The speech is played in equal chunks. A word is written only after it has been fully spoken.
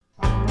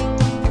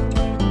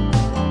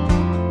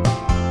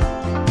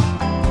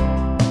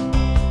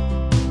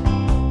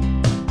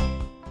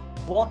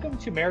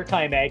to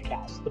Maritime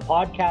AgCast, the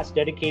podcast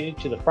dedicated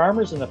to the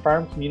farmers and the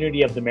farm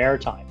community of the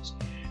Maritimes.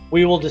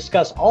 We will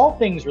discuss all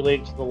things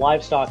related to the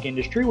livestock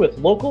industry with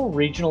local,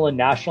 regional, and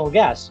national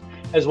guests,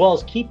 as well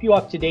as keep you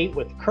up to date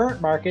with current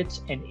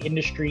markets and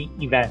industry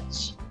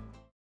events.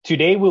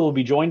 Today, we will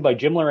be joined by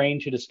Jim Lorraine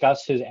to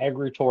discuss his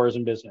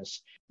agritourism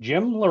business.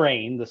 Jim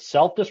Lorraine, the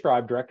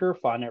self-described director of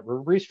fun at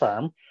River Breeze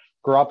Farm,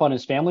 grew up on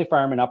his family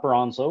farm in Upper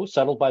Onslow,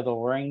 settled by the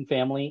Lorraine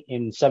family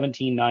in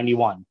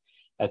 1791.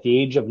 At the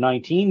age of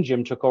 19,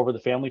 Jim took over the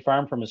family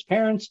farm from his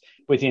parents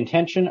with the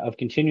intention of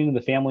continuing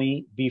the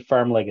family beef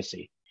farm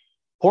legacy.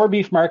 Poor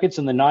beef markets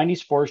in the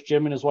 90s forced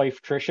Jim and his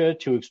wife, Tricia,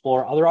 to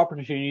explore other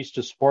opportunities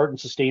to support and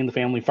sustain the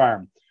family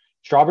farm.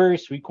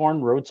 Strawberries, sweet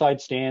corn,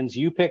 roadside stands,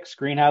 U-picks,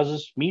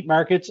 greenhouses, meat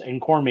markets, and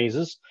corn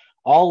mazes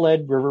all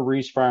led River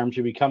Breeze Farm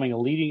to becoming a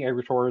leading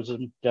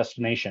agritourism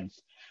destination.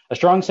 A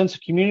strong sense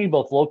of community,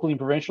 both locally and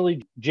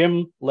provincially,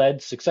 Jim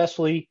led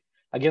successfully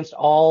against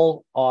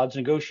all odds,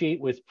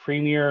 negotiate with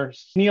Premier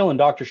Neil and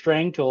Dr.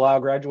 Strang to allow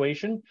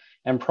graduation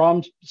and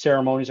prom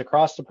ceremonies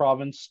across the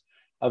province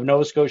of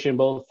Nova Scotia in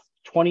both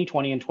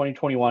 2020 and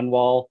 2021,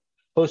 while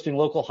hosting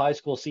local high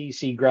school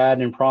CEC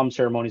grad and prom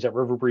ceremonies at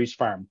River Breeze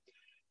Farm.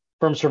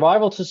 From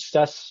survival to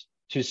success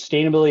to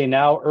sustainability and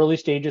now early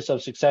stages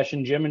of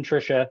succession, Jim and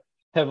Tricia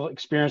have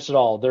experienced it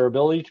all. Their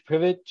ability to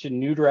pivot to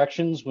new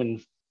directions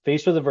when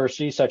faced with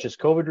adversity, such as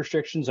COVID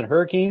restrictions and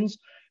hurricanes,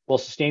 will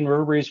sustain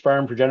River Breeze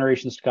Farm for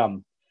generations to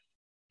come.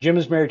 Jim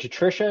is married to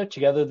Tricia.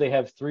 Together, they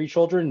have 3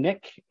 children,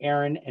 Nick,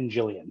 Aaron, and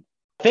Jillian.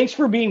 Thanks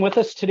for being with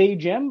us today,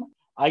 Jim.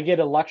 I get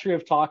a luxury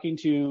of talking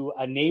to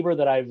a neighbor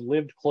that I've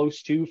lived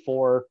close to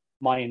for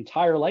my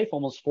entire life,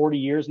 almost 40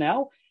 years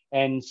now,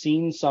 and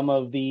seen some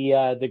of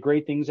the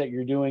great things that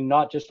you're doing,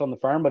 not just on the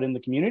farm, but in the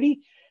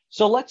community.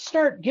 So let's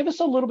start. Give us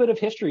a little bit of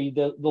history.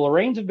 The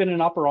Lorraines have been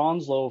in Upper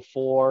Onslow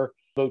for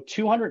about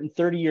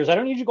 230 years. I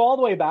don't need you to go all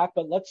the way back,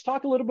 but let's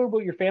talk a little bit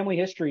about your family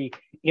history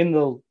in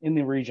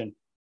the region.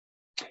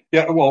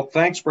 Yeah, well,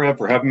 thanks, Brad,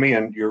 for having me.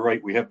 And you're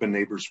right, we have been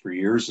neighbors for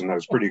years, and I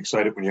was pretty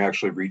excited when you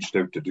actually reached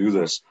out to do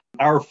this.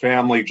 Our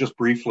family just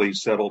briefly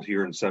settled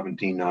here in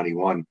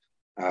 1791.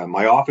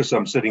 My office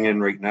I'm sitting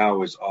in right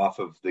now is off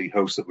of the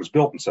house that was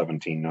built in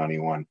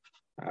 1791.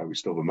 We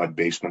still have a mud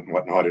basement and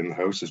whatnot in the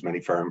house, as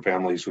many farm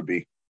families would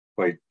be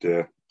quite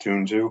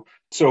tuned to.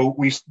 So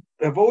we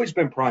have always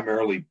been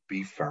primarily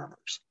beef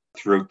farmers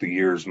throughout the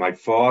years. My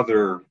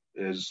father,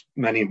 as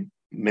many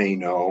may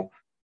know,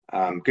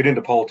 got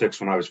into politics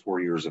when I was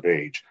 4 years of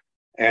age,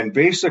 and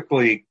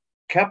basically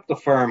kept the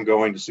farm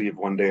going to see if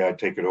one day I'd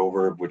take it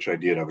over, which I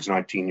did. I was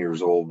 19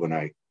 years old when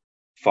I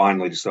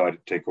finally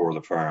decided to take over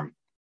the farm.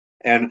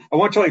 And I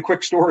want to tell you a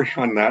quick story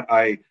on that.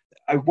 I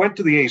went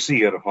to the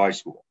AC out of high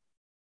school,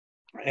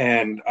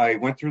 and I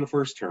went through the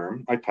first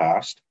term. I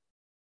passed.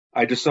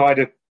 I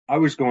decided I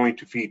was going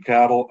to feed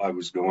cattle. I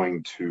was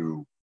going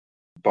to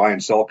buy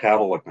and sell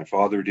cattle like my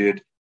father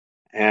did,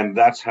 and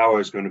that's how I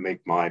was going to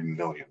make my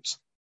millions.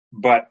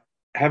 But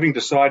having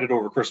decided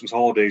over Christmas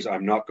holidays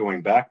I'm not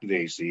going back to the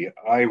AC,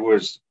 I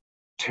was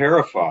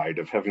terrified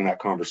of having that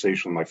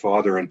conversation with my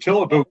father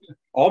until about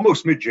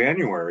almost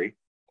mid-January.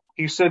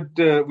 He said,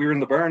 we were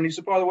in the barn, and he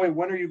said, by the way,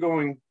 when are you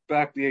going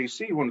back to the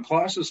AC, when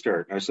classes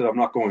start? And I said, I'm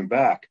not going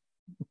back.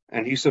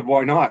 And he said,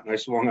 why not? And I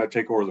said, well, I'm going to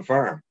take over the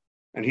farm.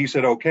 And he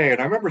said, okay. And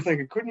I remember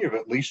thinking, couldn't you have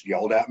at least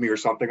yelled at me or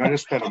something? I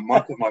just spent a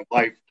month of my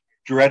life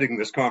dreading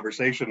this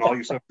conversation. All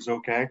you said was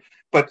okay.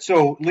 But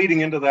so leading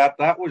into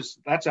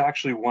that's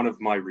actually one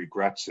of my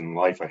regrets in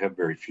life. I have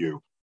very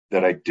few,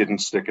 that I didn't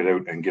stick it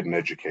out and get an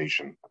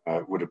education.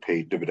 It would have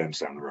paid dividends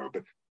down the road.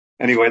 But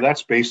anyway,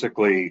 that's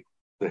basically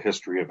the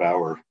history of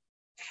our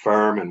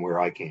farm and where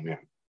I came in.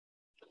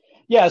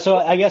 Yeah, so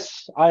I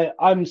guess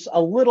I'm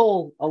a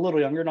little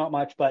younger, not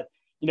much, but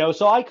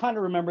so I kind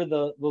of remember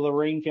the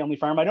Lorraine family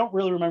farm. I don't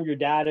really remember your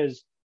dad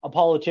as a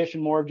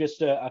politician, more of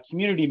just a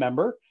community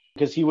member,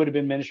 because he would have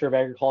been Minister of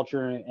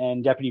Agriculture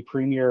and Deputy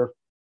Premier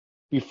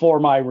before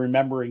my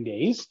remembering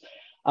days.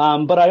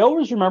 But I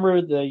always remember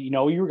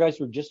you guys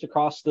were just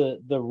across the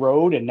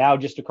road and now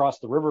just across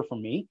the river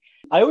from me.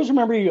 I always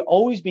remember you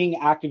always being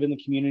active in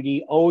the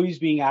community, always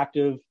being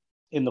active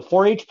in the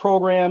 4-H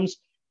programs.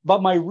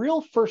 But my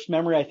real first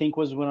memory, I think,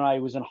 was when I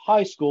was in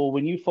high school,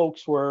 when you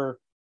folks were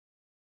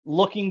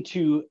looking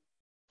to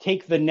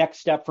take the next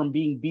step from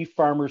being beef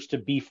farmers to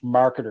beef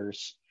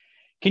marketers.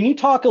 Can you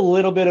talk a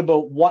little bit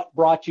about what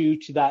brought you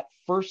to that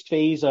first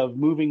phase of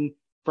moving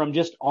from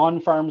just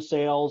on-farm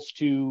sales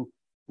to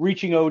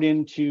reaching out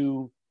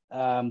into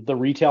the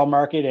retail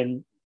market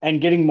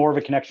and getting more of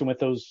a connection with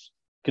those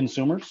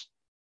consumers?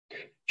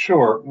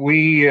 Sure.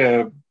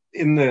 Tricia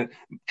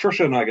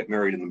and I got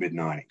married in the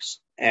mid-90s.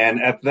 And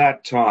at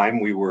that time,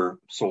 we were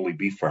solely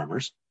beef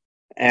farmers.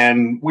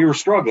 And we were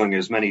struggling,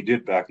 as many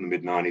did back in the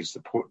mid-90s.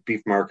 The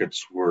beef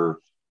markets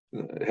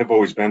have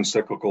always been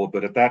cyclical,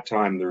 but at that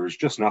time, there was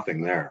just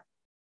nothing there.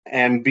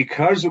 And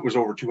because it was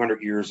over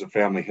 200 years of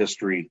family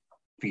history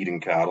feeding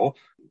cattle,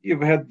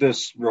 you've had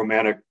this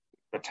romantic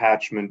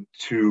attachment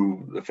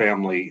to the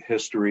family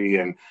history,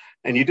 and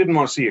you didn't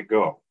want to see it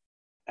go.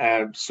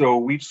 And so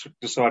we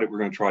decided we're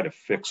going to try to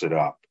fix it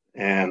up.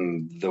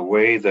 And the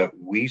way that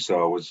we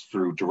saw was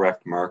through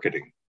direct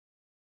marketing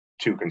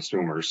to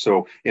consumers.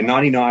 So in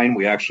 99,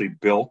 we actually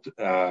built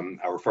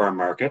our farm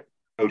market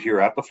out here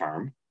at the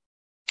farm.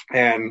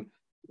 And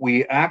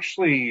we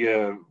actually,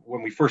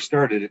 when we first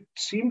started, it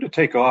seemed to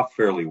take off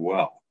fairly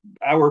well.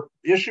 Our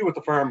issue with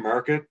the farm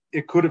market,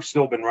 it could have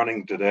still been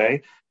running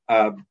today.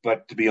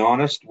 But to be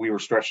honest, we were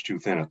stretched too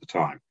thin at the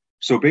time.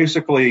 So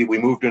basically, we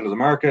moved into the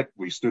market,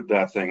 we stood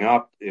that thing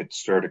up, it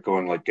started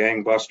going like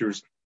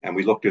gangbusters, and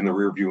we looked in the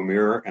rearview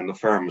mirror and the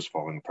farm was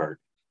falling apart.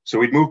 So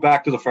we'd move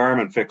back to the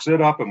farm and fix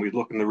it up, and we'd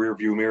look in the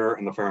rearview mirror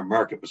and the farm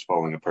market was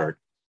falling apart.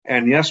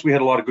 And yes, we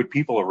had a lot of good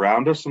people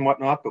around us and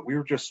whatnot, but we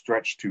were just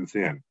stretched too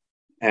thin.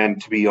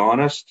 And to be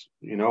honest,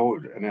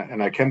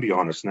 and I can be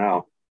honest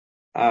now,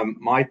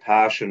 my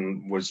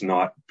passion was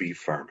not beef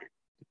farming.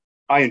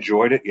 I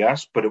enjoyed it,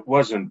 yes, but it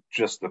wasn't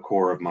just the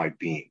core of my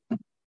being.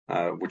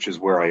 Which is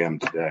where I am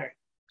today.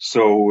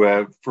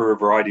 So for a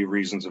variety of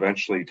reasons,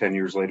 eventually 10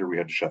 years later, we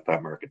had to shut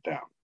that market down.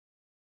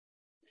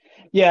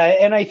 Yeah.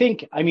 And I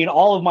think,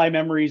 all of my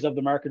memories of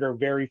the market are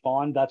very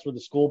fond. That's where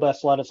the school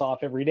bus let us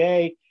off every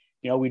day.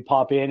 We'd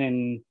pop in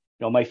and,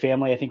 my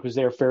family, I think, was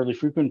there fairly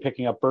frequent,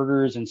 picking up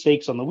burgers and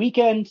steaks on the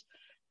weekend.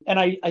 And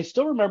I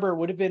still remember it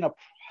would have been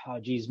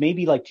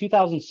maybe like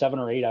 2007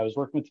 or 8. I was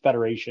working with the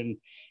Federation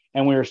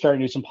and we were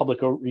starting to do some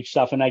public outreach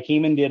stuff. And I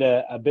came and did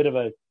a bit of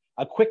a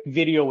quick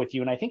video with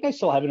you. And I think I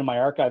still have it in my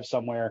archive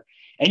somewhere.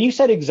 And you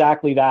said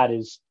exactly that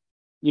is,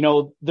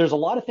 there's a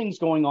lot of things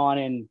going on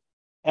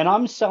and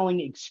I'm selling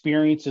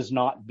experiences,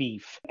 not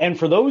beef. And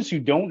for those who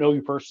don't know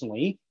you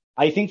personally,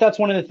 I think that's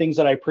one of the things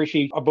that I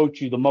appreciate about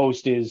you the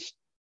most is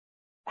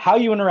how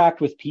you interact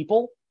with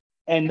people.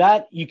 And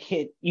that you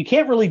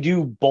can't really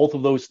do both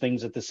of those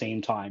things at the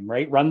same time,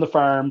 right? Run the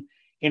farm,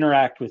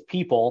 interact with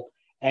people.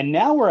 And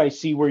now where I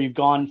see where you've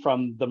gone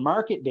from the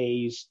market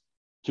days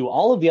to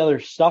all of the other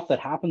stuff that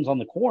happens on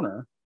the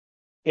corner,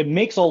 it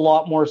makes a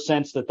lot more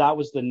sense that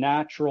was the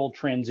natural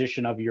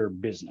transition of your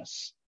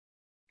business.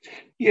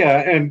 Yeah.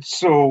 And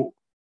so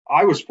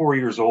I was 4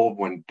 years old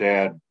when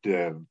Dad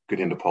got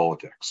into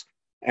politics.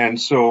 And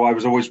so I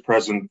was always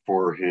present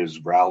for his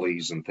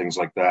rallies and things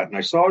like that. And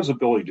I saw his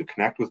ability to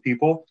connect with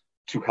people,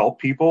 to help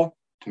people,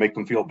 to make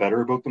them feel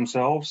better about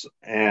themselves.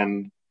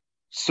 And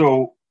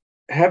so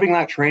having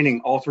that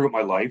training all throughout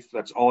my life,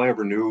 that's all I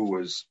ever knew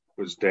was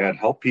Dad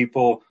help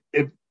people.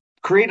 It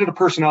created a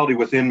personality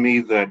within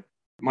me that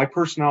my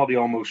personality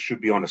almost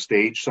should be on a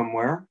stage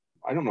somewhere.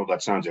 I don't know if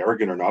that sounds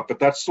arrogant or not, but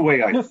that's the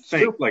way I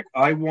think. Like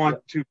I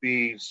want to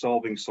be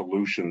solving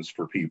solutions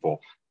for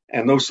people.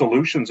 And those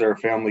solutions are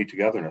family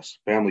togetherness,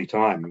 family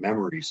time,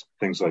 memories,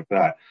 things like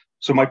that.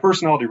 So my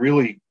personality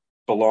really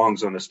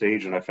belongs on a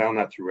stage. And I found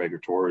that through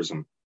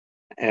agritourism.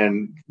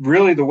 And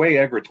really the way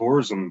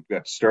agritourism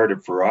got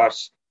started for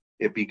us,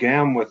 it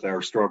began with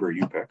our strawberry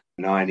U-Pick,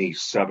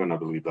 97, I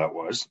believe that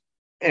was.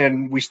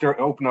 And we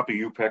opened up a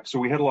U-Pick. So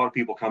we had a lot of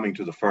people coming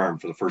to the farm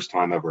for the first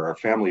time ever. Our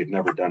family had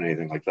never done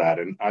anything like that.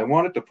 And I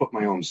wanted to put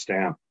my own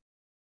stamp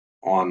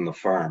on the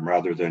farm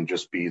rather than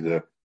just be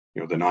the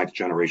ninth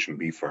generation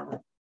beef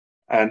farmer.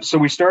 And so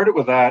we started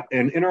with that.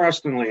 And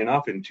interestingly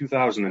enough, in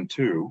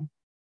 2002,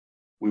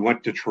 we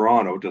went to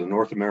Toronto to the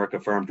North America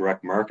Farm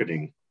Direct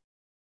Marketing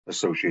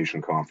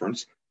Association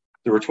conference.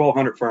 There were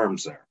 1,200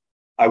 farms there.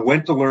 I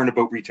went to learn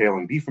about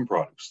retailing beef and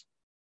produce.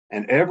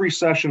 And every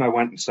session I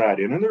went and sat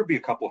in, and there'd be a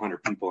couple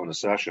hundred people in a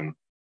session,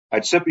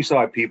 I'd sit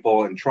beside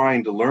people and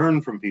trying to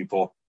learn from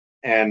people.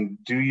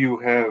 And do you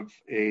have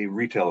a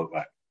retail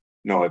outlet?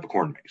 No, I have a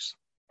corn maze.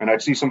 And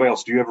I'd see somebody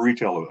else, do you have a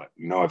retail outlet?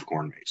 No, I have a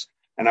corn maze.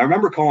 And I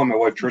remember calling my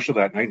wife, Tricia,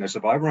 that night, and I said,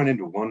 if I run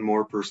into one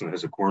more person that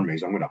has a corn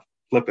maze, I'm going to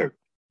flip out.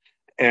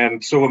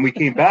 And so when we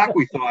came back,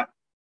 we thought,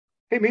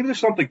 hey, maybe there's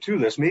something to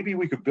this. Maybe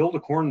we could build a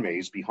corn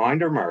maze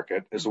behind our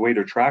market as a way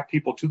to attract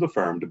people to the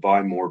farm to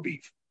buy more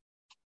beef.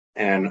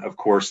 And of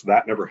course,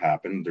 that never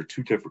happened. They're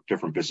two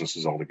different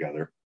businesses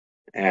altogether.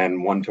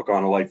 And one took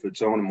on a life of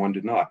its own and one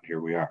did not. Here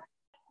we are.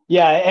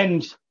 Yeah.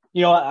 And,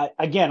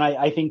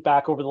 I think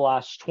back over the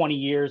last 20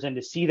 years and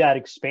to see that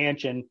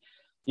expansion,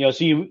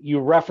 so you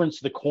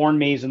referenced the corn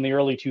maze in the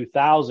early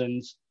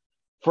 2000s.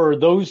 For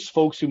those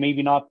folks who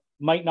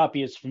might not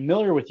be as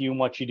familiar with you and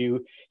what you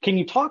do, can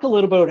you talk a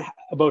little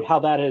about how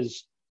that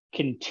has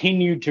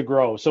continued to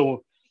grow?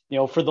 So,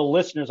 for the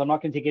listeners, I'm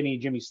not going to take any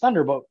of Jimmy's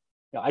thunder, but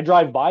I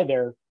drive by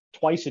there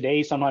twice a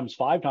day, sometimes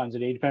 5 times a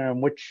day, depending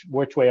on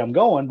which way I'm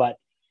going. But,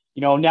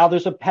 now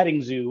there's a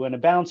petting zoo and a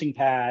bouncing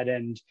pad.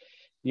 And,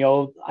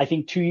 I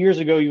think 2 years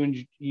ago,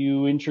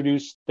 you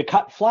introduced the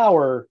cut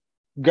flower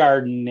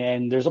garden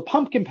and there's a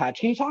pumpkin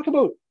patch. Can you talk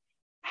about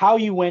how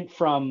you went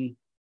from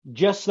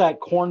just that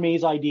corn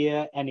maze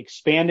idea and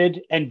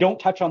expanded, and don't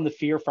touch on the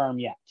Fear Farm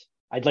yet?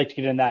 I'd like to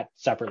get in that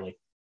separately.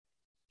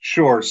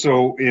 Sure.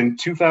 So in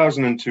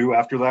 2002,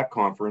 after that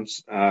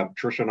conference,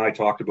 Tricia and I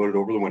talked about it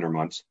over the winter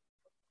months,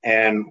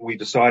 and we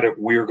decided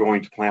we're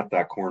going to plant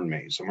that corn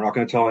maze. And we're not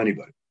going to tell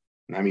anybody.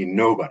 I mean,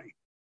 nobody,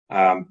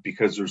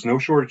 because there's no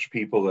shortage of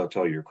people that'll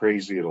tell you you're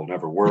crazy, it'll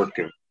never work.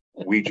 And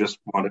we just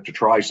wanted to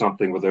try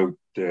something without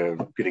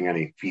getting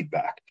any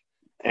feedback.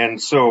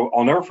 And so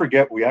I'll never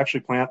forget, we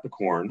actually plant the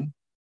corn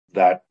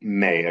that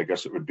May, I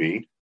guess it would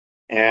be.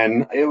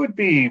 And it would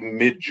be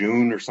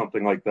mid-June or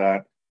something like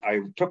that.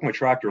 I took my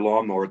tractor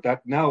lawnmower.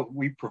 Now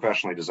we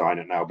professionally design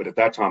it now, but at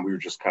that time we were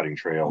just cutting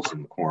trails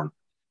in the corn.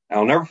 And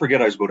I'll never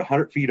forget, I was about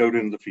 100 feet out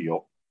into the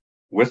field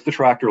with the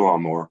tractor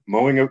lawnmower,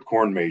 mowing out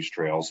corn maze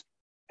trails.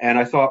 And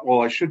I thought,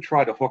 well, I should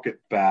try to hook it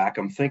back.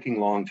 I'm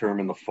thinking long term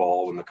in the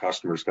fall when the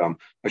customers come.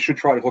 I should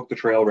try to hook the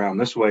trail around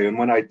this way. And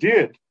when I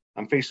did,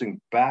 I'm facing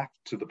back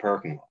to the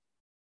parking lot.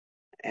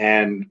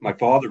 And my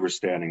father was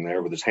standing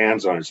there with his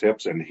hands on his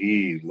hips, and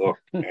he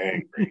looked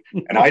angry.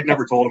 And I'd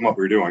never told him what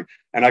we were doing.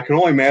 And I can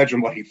only imagine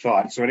what he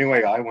thought. So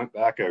anyway, I went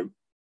back out,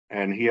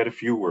 and he had a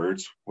few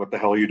words. What the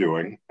hell are you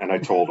doing? And I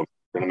told him,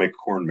 I'm going to make a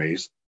corn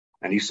maze.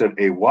 And he said,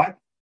 a what?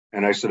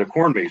 And I said, a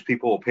corn maze.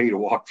 People will pay to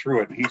walk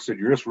through it. And he said,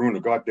 you're just ruining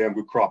a goddamn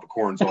good crop of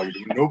corn. All you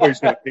do. Nobody's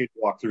going to pay to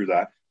walk through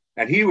that.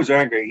 And he was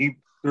angry.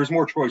 There's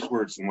more choice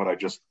words than what I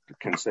just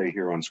can say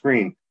here on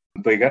screen.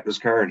 But he got in his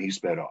car and he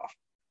sped off.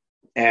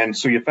 And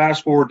so you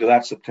fast forward to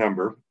that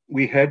September,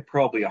 we had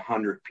probably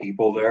 100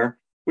 people there,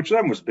 which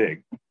then was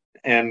big.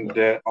 And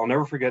I'll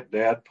never forget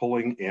Dad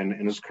pulling in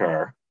his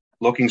car,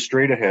 looking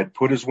straight ahead,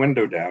 put his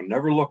window down,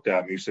 never looked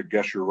at me. He said,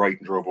 guess you're right,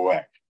 and drove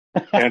away.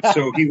 And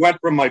so he went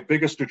from my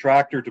biggest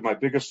detractor to my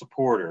biggest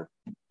supporter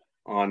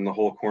on the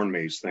whole corn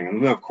maze thing.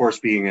 And then, of course,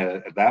 being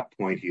at that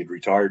point, he had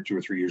retired 2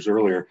 or 3 years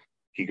earlier,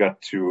 he got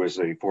to, as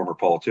a former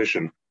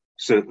politician,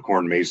 sit at the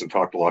corn maze and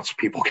talk to lots of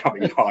people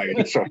coming by.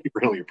 And so he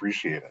really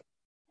appreciated it.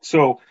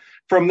 So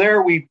from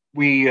there, we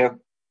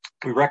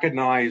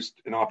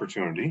recognized an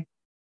opportunity.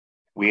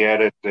 We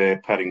added a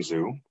petting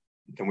zoo,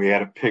 then we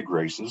added pig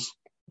races,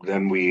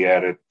 then we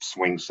added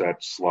swing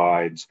sets,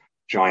 slides,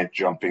 giant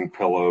jumping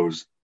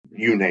pillows,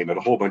 you name it,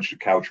 a whole bunch of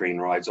cow train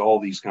rides, all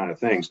these kind of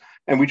things.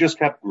 And we just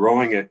kept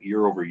growing it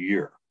year over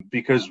year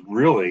because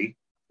really,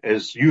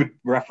 as you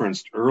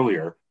referenced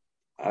earlier,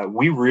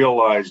 we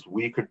realized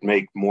we could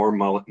make more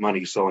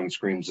money selling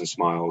screams and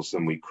smiles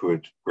than we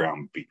could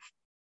ground beef.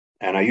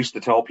 And I used to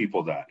tell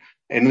people that.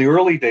 In the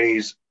early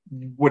days,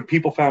 when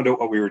people found out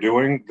what we were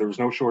doing, there was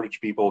no shortage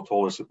of people who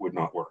told us it would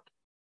not work.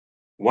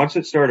 Once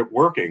it started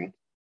working,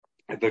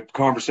 the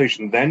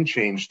conversation then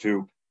changed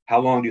to, how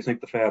long do you think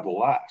the fad will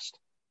last?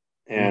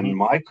 And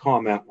my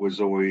comment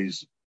was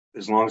always,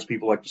 as long as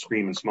people like to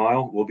scream and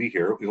smile, we'll be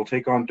here. We'll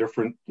take on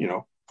different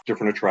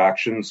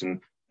attractions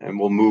and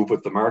we'll move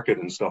with the market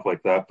and stuff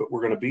like that. But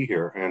we're going to be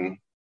here, and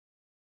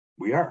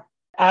we are.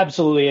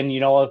 Absolutely.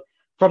 And,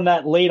 from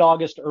that late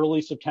August,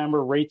 early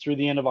September, right through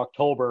the end of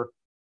October,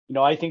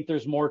 I think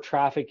there's more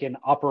traffic in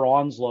Upper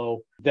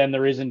Onslow than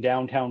there is in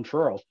downtown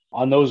Truro.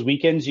 On those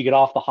weekends, you get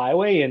off the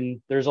highway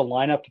and there's a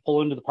lineup to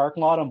pull into the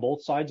parking lot on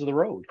both sides of the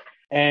road.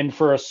 And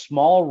for a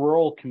small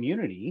rural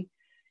community,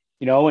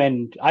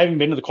 and I haven't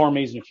been to the corn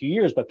maze in a few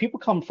years, but people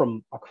come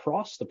from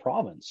across the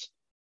province,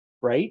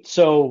 right?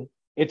 So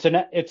it's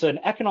an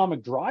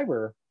economic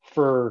driver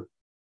for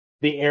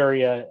the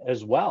area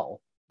as well,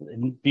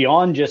 and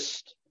beyond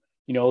just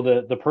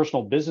the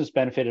personal business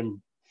benefit.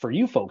 And for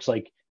you folks,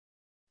 like,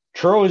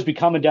 Truro has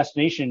become a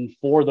destination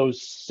for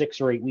those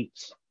 6 or 8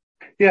 weeks.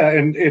 Yeah,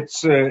 and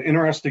it's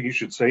interesting you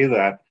should say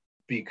that,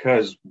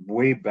 because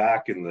way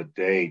back in the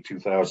day,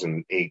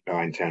 2008,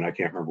 9, 10, I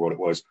can't remember what it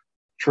was,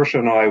 Trisha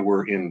and I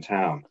were in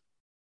town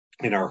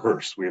in our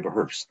hearse. We have a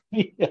hearse.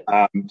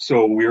 Yeah.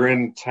 So we were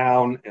in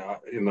town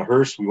in the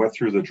hearse. We went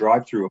through the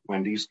drive-through at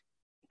Wendy's,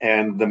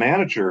 and the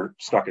manager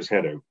stuck his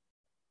head out.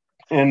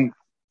 And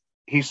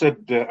he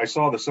said, I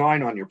saw the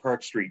sign on your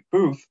Park Street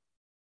booth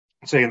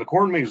saying the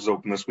corn maze is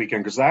open this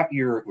weekend, because that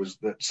year it was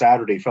that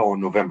Saturday fell on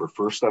November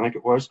 1st, I think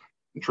it was.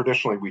 And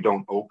traditionally, we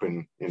don't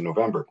open in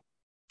November.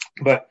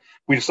 But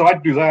we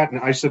decided to do that. And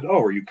I said,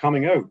 oh, are you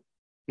coming out?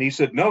 And he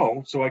said,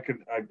 no. So I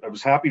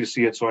was happy to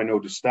see it, so I know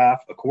to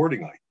staff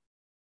accordingly.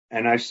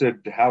 And I said,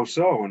 how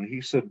so? And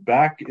he said,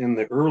 back in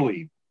the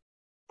early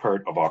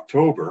part of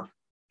October,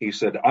 he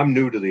said, I'm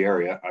new to the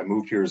area. I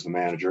moved here as the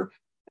manager.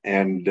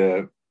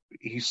 And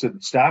he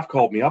said, staff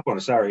called me up on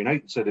a Saturday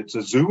night and said, it's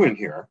a zoo in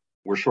here.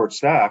 We're short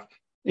staffed.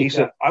 He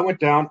said, I went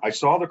down, I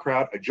saw the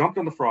crowd, I jumped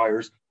on the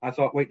fryers. I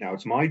thought, wait, now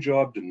it's my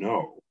job to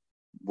know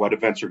what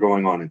events are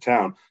going on in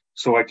town.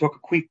 So I took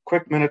a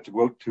quick minute to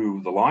go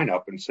to the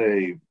lineup and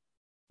say,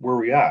 where are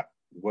we at?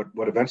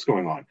 What event's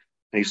going on?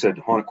 And he said,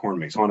 Haunted Corn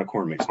Maze, Haunted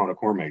Corn Maze, Haunted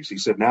Corn Maze. He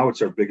said, now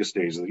it's our biggest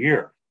days of the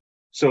year.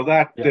 So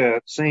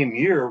that same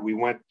year, we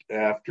went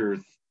after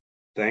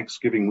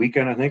Thanksgiving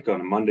weekend, I think,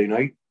 on a Monday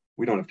night.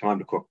 We don't have time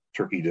to cook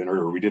turkey dinner,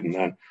 or we didn't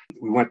then.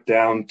 We went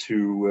down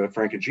to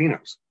Frank and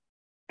Gino's.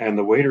 And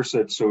the waiter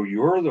said, so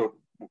you're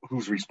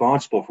who's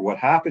responsible for what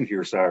happened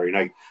here Saturday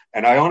night?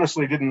 And I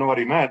honestly didn't know what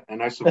he meant.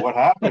 And I said, what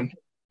happened?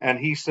 And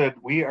he said,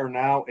 we are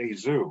now a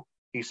zoo.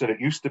 He said, it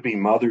used to be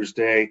Mother's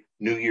Day,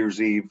 New Year's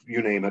Eve,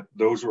 you name it.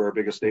 Those are our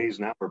biggest days.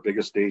 Now our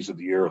biggest days of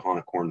the year of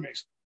Haunted Corn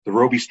Maze. The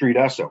Roby Street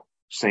Esso,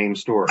 same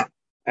story.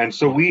 And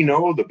so we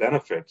know the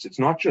benefits. It's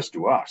not just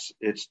to us.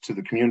 It's to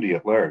the community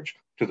at large,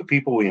 to the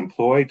people we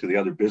employ, to the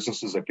other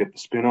businesses that get the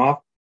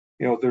spin-off.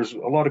 There's a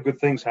lot of good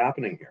things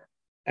happening here.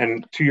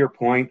 And to your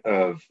point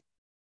of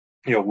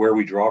where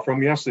we draw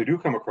from, yes, they do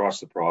come across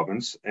the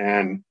province.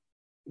 And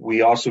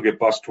we also get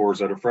bus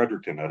tours out of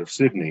Fredericton, out of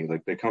Sydney.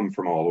 Like, they come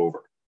from all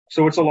over.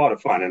 So it's a lot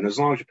of fun. And as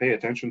long as you pay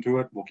attention to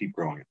it, we'll keep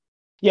growing it.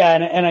 Yeah,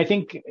 and I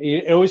think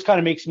it always kind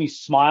of makes me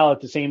smile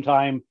at the same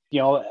time.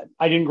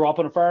 I didn't grow up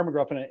on a farm. I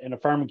grew up in a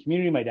farming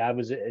community. My dad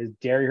was a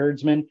dairy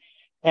herdsman.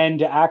 And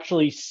to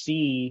actually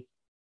see,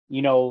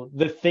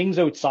 the things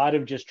outside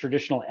of just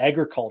traditional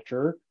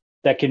agriculture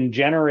that can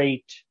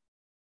generate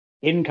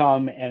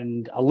income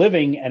and a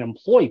living and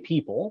employ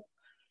people,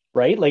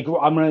 right? Like,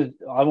 I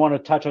want to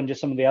touch on just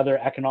some of the other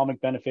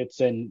economic benefits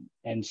and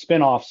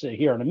spin-offs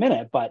here in a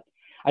minute. But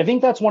I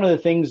think that's one of the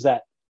things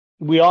that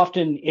we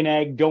often in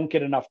ag don't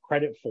get enough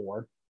credit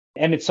for.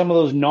 And it's some of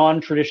those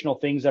non-traditional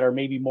things that are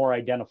maybe more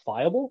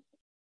identifiable.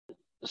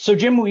 So,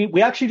 Jim,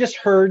 we actually just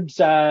heard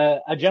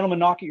a gentleman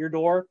knock at your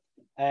door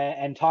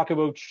and talk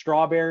about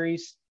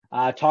strawberries,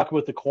 talk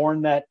about the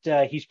corn that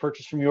he's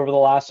purchased from you over the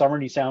last summer.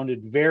 And he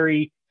sounded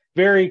very,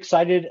 very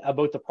excited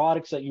about the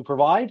products that you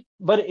provide.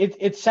 But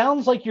it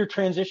sounds like you're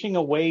transitioning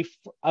away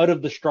out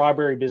of the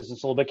strawberry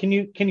business a little bit. Can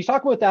you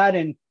talk about that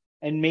and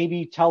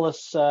maybe tell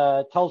us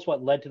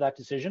what led to that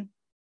decision?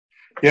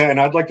 Yeah,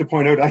 and I'd like to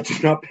point out I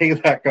did not pay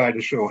that guy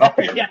to show up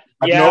here.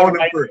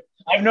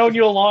 I've known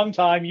you a long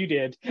time. You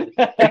did.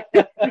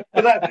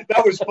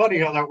 that was funny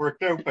how that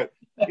worked out. But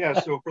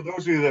yeah, so for those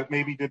of you that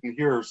maybe didn't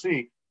hear or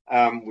see,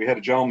 we had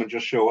a gentleman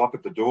just show up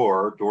at the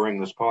door during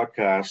this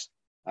podcast.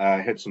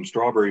 Had some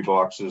strawberry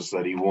boxes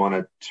that he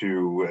wanted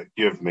to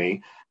give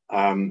me.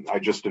 I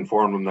just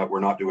informed him that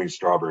we're not doing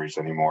strawberries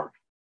anymore.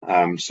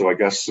 So I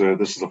guess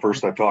this is the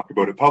first I've talked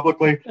about it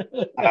publicly.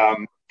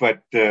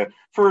 But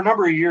for a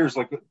number of years,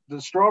 like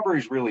the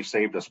strawberries really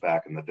saved us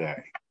back in the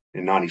day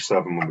in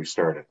 97 when we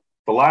started.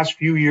 The last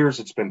few years,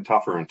 it's been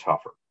tougher and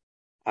tougher.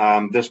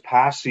 This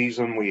past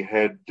season, we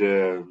had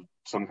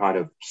some kind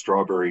of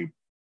strawberry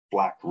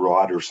black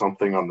rot or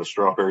something on the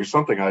strawberries,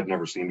 something I'd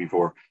never seen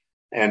before.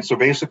 And so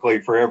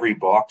basically for every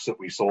box that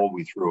we sold,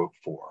 we threw out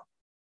 4.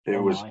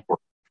 It was 4.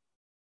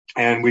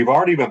 And we've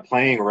already been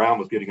playing around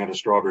with getting into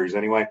strawberries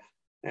anyway.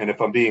 And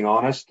if I'm being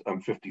honest,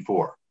 I'm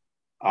 54.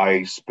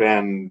 I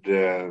sleep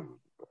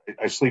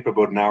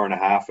about an hour and a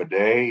half a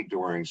day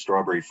during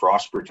strawberry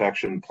frost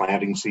protection,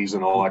 planting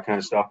season, all that kind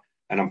of stuff.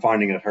 And I'm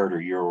finding it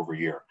harder year over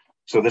year.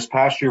 So this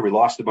past year, we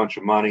lost a bunch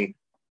of money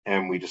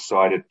and we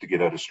decided to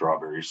get out of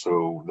strawberries.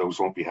 So those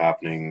won't be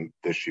happening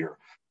this year.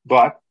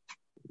 But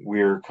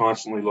we're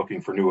constantly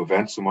looking for new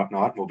events and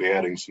whatnot. We'll be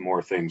adding some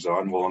more things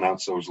on. We'll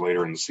announce those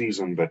later in the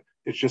season, but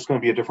it's just going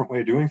to be a different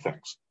way of doing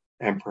things.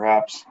 And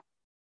perhaps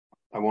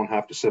I won't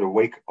have to sit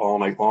awake all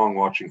night long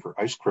watching for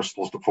ice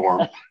crystals to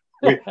form.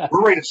 We're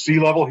right at sea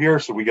level here,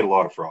 so we get a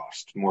lot of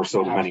frost, more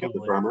so than many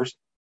other farmers.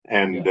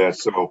 And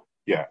so,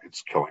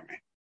 it's killing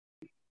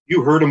me.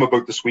 You heard him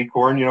about the sweet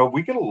corn.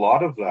 We get a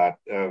lot of that,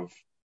 of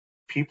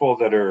people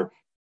that are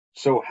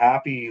so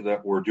happy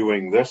that we're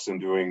doing this and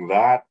doing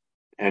that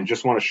and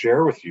just want to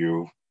share with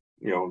you,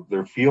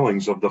 their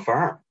feelings of the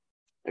farm.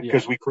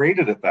 Because we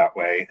created it that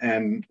way.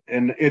 And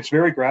it's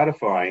very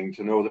gratifying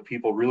to know that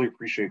people really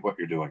appreciate what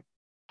you're doing.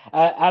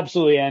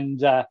 Absolutely.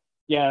 And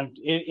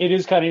it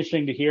is kind of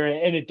interesting to hear.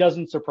 And it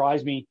doesn't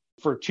surprise me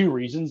for 2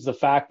 reasons. The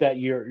fact that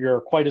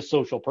you're quite a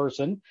social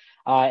person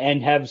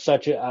and have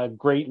such a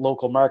great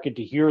local market,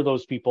 to hear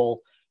those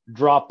people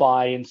drop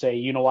by and say,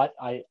 you know what,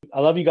 I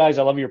love you guys.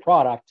 I love your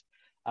product.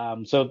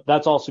 So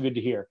that's also good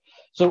to hear.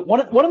 So one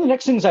of the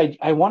next things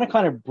I want to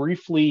kind of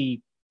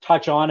briefly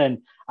touch on, and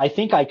I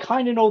think I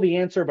kind of know the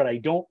answer, but I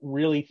don't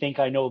really think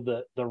I know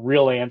the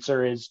real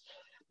answer is,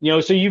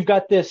 so you've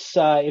got this,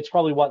 it's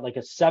probably like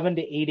a 7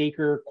 to 8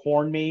 acre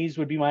corn maze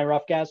would be my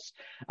rough guess,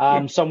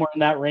 somewhere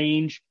in that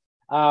range.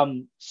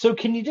 So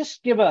can you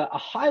just give a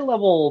high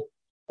level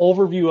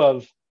overview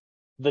of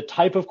the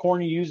type of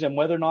corn you use and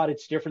whether or not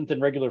it's different than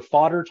regular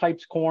fodder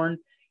types corn,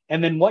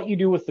 and then what you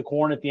do with the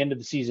corn at the end of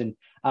the season?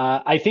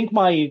 I think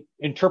my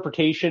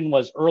interpretation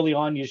was early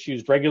on you just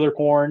used regular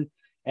corn,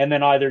 and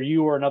then either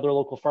you or another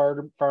local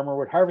farmer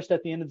would harvest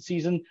at the end of the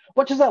season.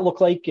 What does that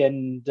look like?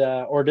 And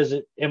or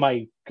am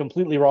I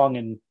completely wrong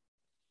in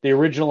the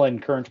original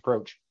and current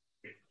approach?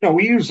 No,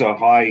 we use a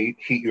high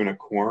heat unit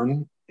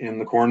corn in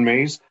the corn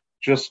maze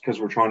just because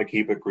we're trying to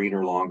keep it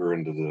greener longer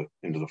into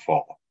the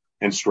fall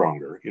and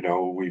stronger.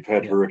 We've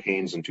had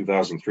hurricanes in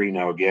 2003,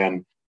 now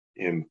again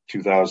in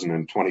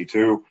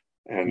 2022,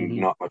 and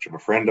not much of a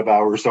friend of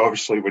ours,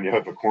 obviously, when you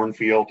have a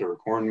cornfield or a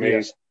corn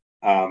maze.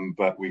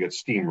 But we get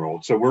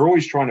steamrolled. So we're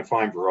always trying to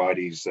find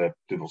varieties that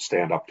will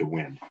stand up to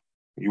wind.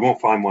 You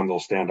won't find one that'll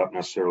stand up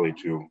necessarily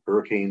to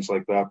hurricanes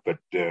like that, but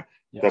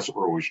that's what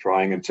we're always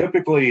trying. And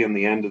typically in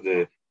the end of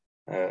the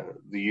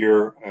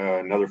year,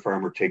 another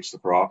farmer takes the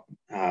crop,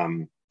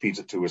 feeds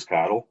it to his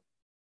cattle.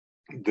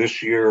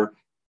 This year,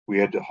 we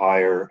had to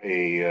hire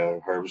a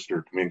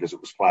harvester to come in because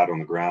it was flat on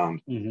the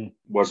ground.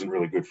 Wasn't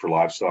really good for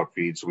livestock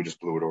feed, so we just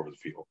blew it over the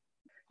field.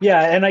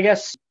 Yeah, and I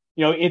guess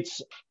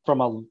it's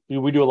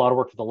we do a lot of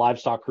work with the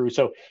livestock crew,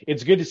 so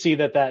it's good to see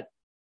that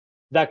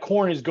that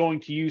corn is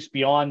going to use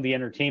beyond the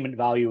entertainment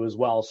value as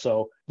well.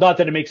 So not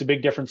that it makes a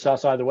big difference to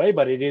us either way,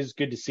 but it is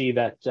good to see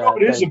that. No,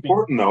 it is that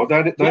important though.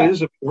 That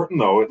is important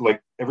though.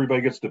 Like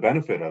everybody gets the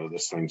benefit out of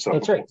this thing.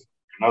 That's right.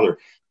 Another,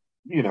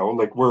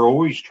 like we're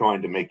always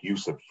trying to make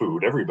use of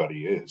food.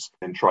 Everybody is,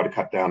 and try to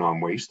cut down on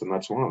waste, and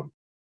that's one of them.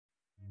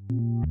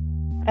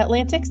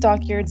 Atlantic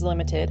Stockyards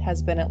Limited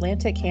has been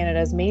Atlantic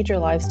Canada's major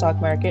livestock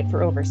market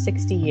for over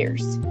 60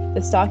 years.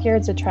 The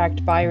stockyards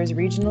attract buyers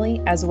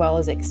regionally as well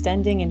as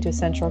extending into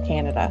central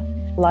Canada.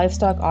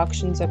 Livestock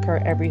auctions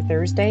occur every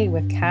Thursday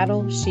with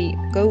cattle, sheep,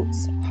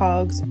 goats,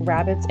 hogs,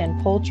 rabbits, and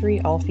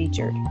poultry all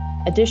featured.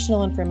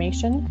 Additional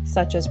information,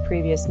 such as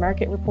previous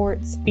market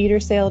reports, feeder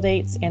sale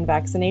dates, and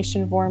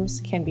vaccination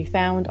forms, can be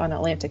found on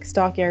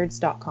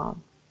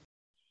atlanticstockyards.com.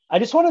 I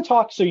just want to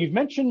talk, so you've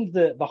mentioned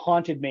the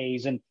haunted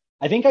maze, and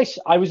I think I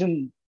was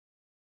in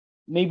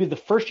maybe the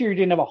first year you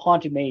didn't have a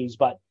haunted maze,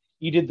 but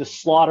you did the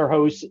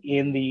slaughterhouse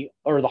the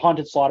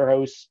haunted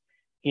slaughterhouse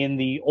in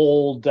the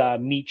old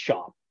meat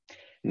shop.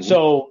 Mm-hmm.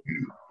 So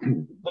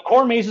the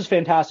corn maze is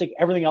fantastic.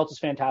 Everything else is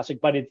fantastic,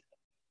 but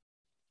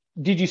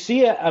did you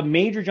see a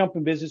major jump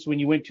in business when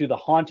you went to the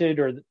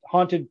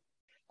haunted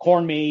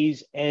corn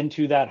maze and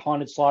to that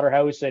haunted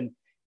slaughterhouse? And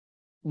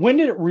when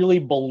did it really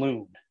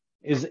balloon?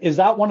 Is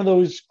that one of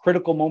those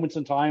critical moments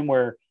in time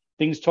where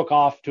things took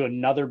off to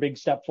another big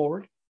step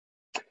forward?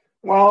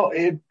 Well,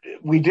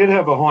 we did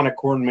have a haunted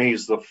corn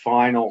maze the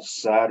final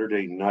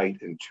Saturday night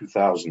in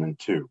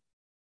 2002.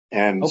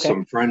 And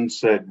some friends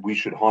said we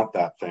should haunt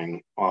that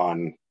thing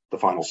on the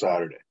final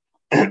Saturday.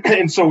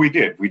 And so we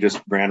did. We just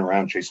ran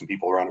around chasing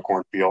people around a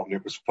cornfield, and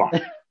it was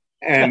fun.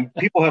 And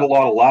people had a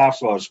lot of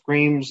laughs, a lot of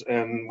screams,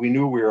 and we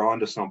knew we were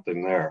onto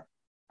something there.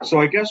 So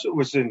I guess it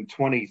was in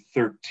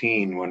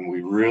 2013 when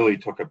we really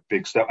took a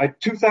big step.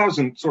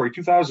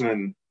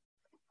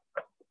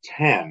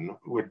 2010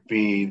 would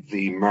be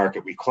the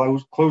market. We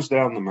closed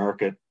down the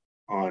market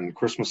on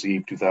Christmas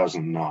Eve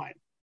 2009.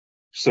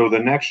 So the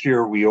next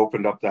year we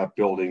opened up that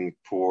building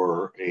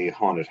for a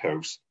haunted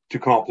house to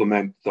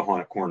complement the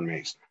haunted corn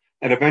maze.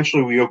 And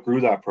eventually we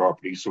outgrew that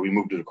property, so we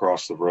moved it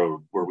across the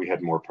road where we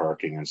had more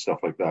parking and stuff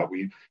like that.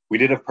 We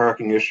did have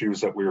parking issues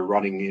that we were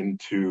running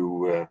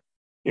into,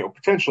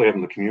 potentially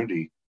having the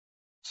community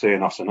say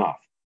enough's enough.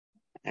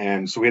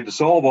 And so we had to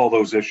solve all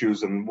those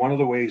issues. And one of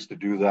the ways to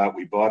do that,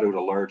 we bought out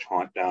a large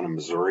haunt down in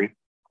Missouri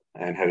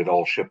and had it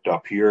all shipped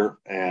up here,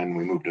 and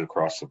we moved it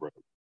across the road.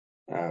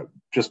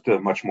 Just a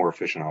much more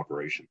efficient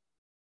operation.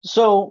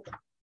 So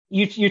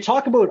you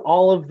talk about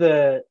all of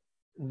the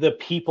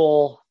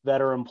people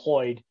that are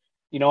employed,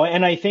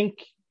 and I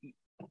think,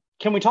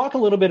 can we talk a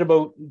little bit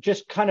about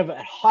just kind of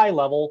at high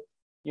level,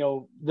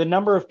 the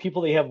number of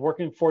people that you have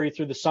working for you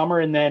through the summer,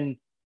 and then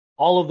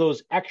all of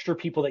those extra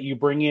people that you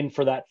bring in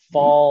for that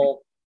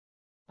fall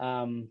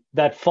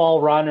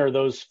run or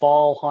those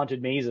fall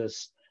haunted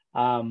mazes,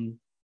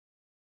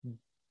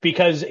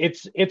 because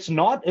it's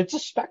a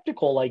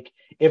spectacle. Like,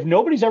 if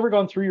nobody's ever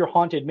gone through your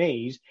haunted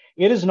maze,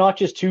 it is not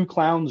just two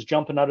clowns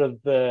jumping out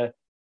of the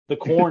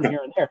corn here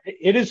and there.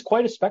 It is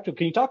quite a spectacle.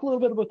 Can you talk a little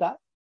bit about that?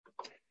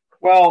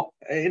 Well,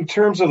 in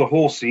terms of the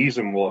whole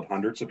season, we'll have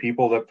hundreds of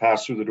people that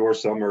pass through the door.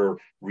 Some are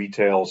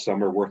retail,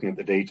 some are working at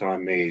the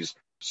daytime maze,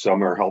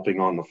 some are helping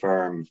on the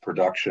farm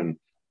production.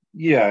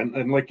 Yeah,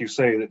 and like you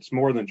say, it's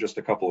more than just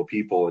a couple of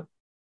people.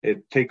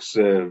 It takes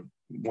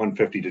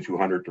 150 to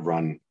 200 to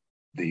run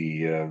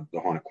the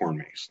haunted corn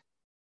maze,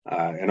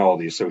 and all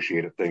the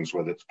associated things,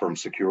 whether it's from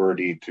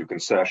security to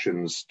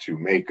concessions to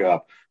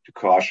makeup to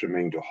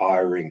costuming to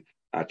hiring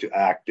to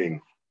acting,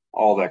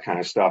 all that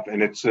kind of stuff.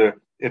 And it's a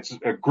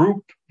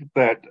group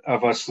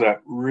of us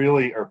that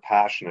really are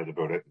passionate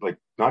about it. Like,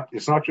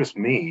 it's not just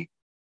me.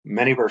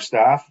 Many of our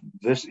staff,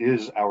 this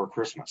is our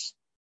Christmas.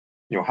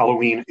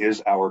 Halloween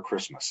is our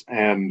Christmas,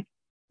 and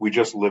we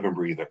just live and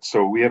breathe it.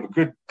 So we have a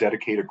good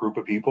dedicated group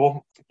of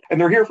people,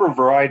 and they're here for a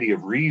variety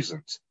of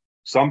reasons.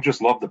 Some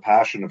just love the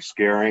passion of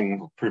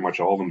scaring. Pretty much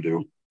all of them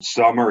do.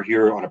 Some are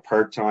here on a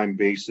part-time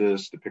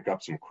basis to pick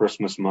up some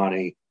Christmas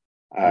money.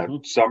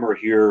 Some are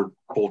here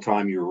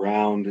full-time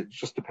year-round. It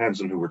just depends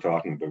on who we're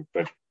talking about.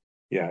 But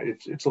yeah,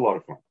 it's a lot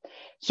of fun.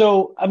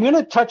 So I'm going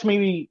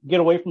to get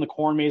away from the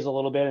corn maze a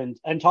little bit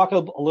and talk a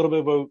little bit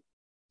about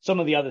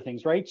some of the other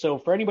things, right? So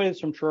for anybody that's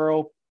from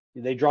Truro,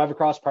 they drive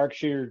across Park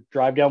Street or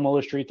drive down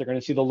Willow Street, they're going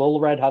to see the little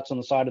red huts on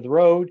the side of the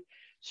road.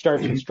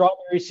 Starts with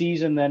strawberry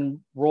season, then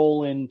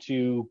roll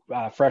into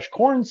fresh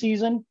corn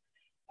season.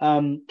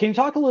 Can you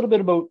talk a little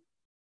bit about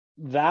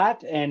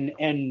that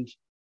and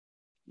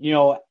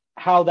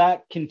how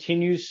that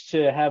continues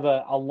to have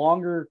a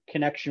longer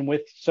connection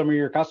with some of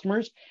your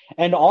customers,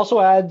 and also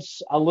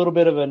adds a little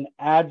bit of an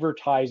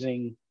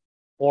advertising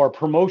or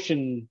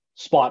promotion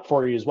spot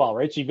for you as well,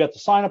 right? So you've got the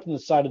sign up on the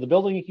side of the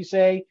building, like you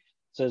say, it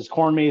says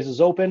corn maze is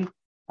open.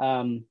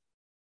 Some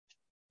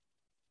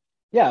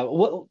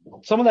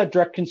of that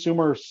direct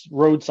consumer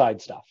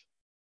roadside stuff.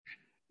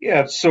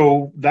 Yeah,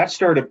 so that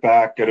started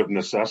back out of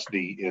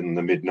necessity in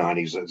the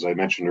mid-90s. As I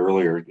mentioned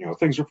earlier,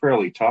 things are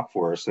fairly tough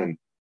for us, and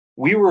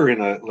we were in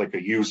a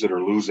use it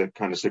or lose it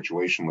kind of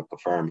situation with the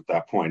farm at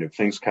that point. If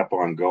things kept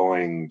on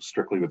going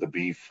strictly with the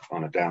beef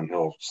on a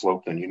downhill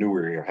slope, then you knew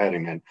where you're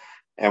heading.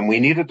 And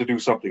we needed to do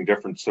something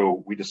different.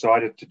 So we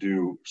decided to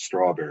do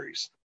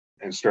strawberries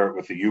and start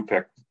with the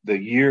U-pick.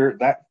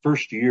 That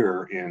first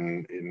year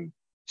in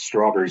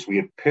strawberries, we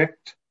had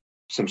picked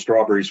some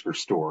strawberries for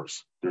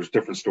stores. There's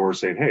different stores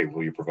saying, hey,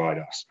 will you provide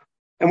us?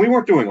 And we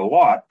weren't doing a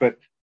lot, but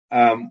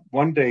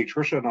one day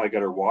Tricia and I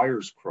got our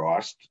wires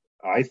crossed.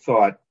 I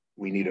thought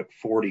we needed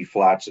 40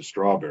 flats of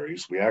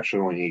strawberries. We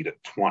actually only needed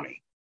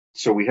 20.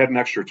 So we had an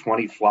extra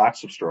 20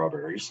 flats of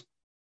strawberries.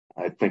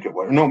 I think it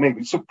was, no,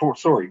 maybe,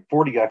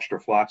 40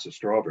 extra flats of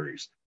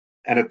strawberries.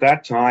 And at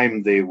that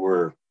time, they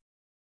were,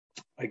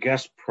 I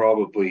guess,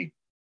 probably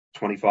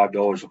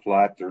 $25 a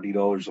flat,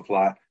 $30 a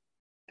flat.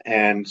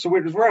 And so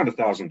it was around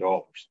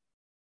 $1,000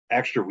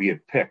 extra we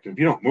had picked. And if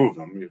you don't move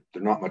them,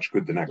 they're not much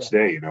good the next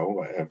day,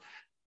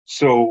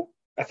 So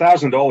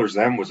 $1,000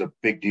 then was a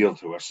big deal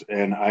to us.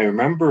 And I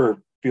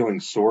remember feeling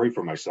sorry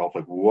for myself,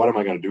 like, what am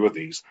I going to do with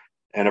these?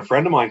 And a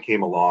friend of mine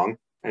came along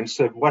and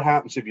said, what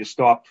happens if you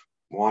stopped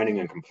whining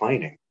and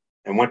complaining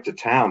and went to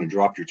town and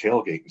dropped your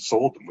tailgate and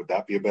sold them? Would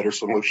that be a better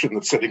solution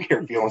than sitting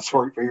here feeling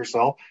sorry for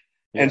yourself?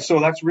 Yeah. And so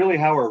that's really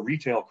how our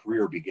retail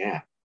career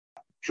began.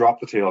 Drop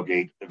the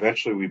tailgate.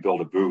 Eventually we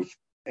built a booth,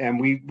 and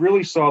we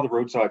really saw the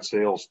roadside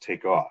sales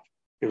take off.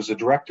 It was a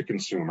direct to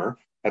consumer.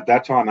 At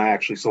that time, I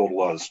actually sold a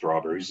lot of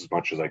strawberries as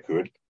much as I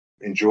could,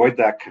 enjoyed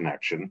that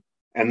connection.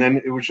 And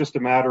then it was just a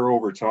matter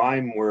over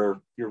time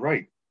where, you're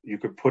right, you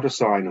could put a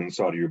sign on the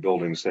side of your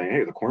building saying,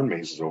 hey, the corn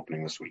maze is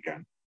opening this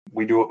weekend.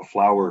 We do it with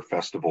flower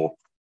festival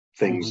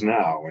things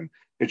now. And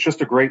it's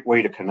just a great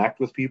way to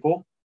connect with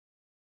people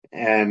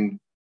and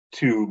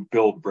to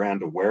build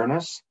brand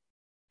awareness.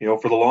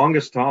 For the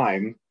longest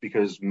time,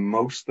 because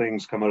most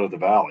things come out of the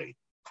valley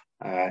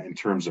in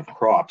terms of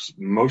crops,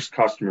 most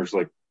customers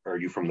like, are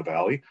you from the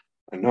valley?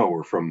 And no,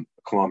 we're from 1.5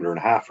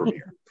 kilometers from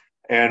here.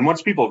 And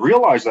once people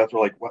realize that, they're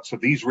like, what? So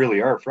these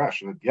really are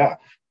fresh. And yeah,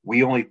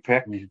 we only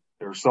pick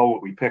or sell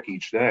what we pick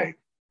each day.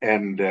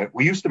 And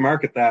we used to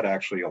market that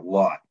actually a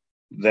lot,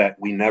 that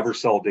we never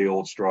sell day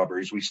old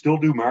strawberries. We still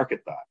do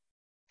market that.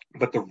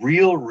 But the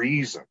real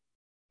reason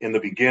in the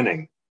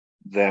beginning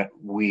that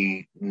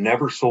we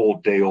never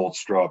sold day old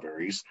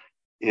strawberries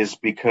is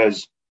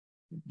because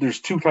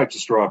there's two types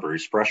of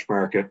strawberries, fresh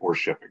market or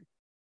shipping.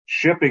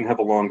 Shipping have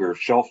a longer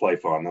shelf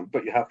life on them,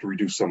 but you have to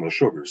reduce some of the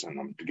sugars in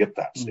them to get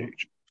that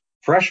stage.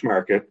 Fresh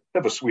market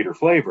have a sweeter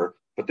flavor,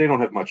 but they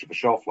don't have much of a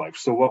shelf life.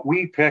 So what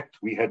we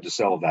picked, we had to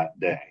sell that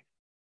day.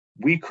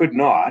 We could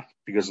not,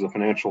 because of the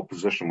financial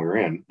position we're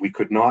in, we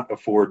could not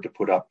afford to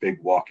put up big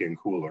walk-in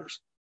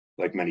coolers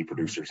like many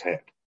producers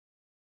had.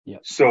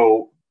 Yep.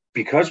 So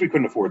because we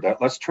couldn't afford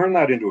that, let's turn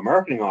that into a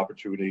marketing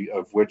opportunity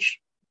of which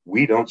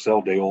we don't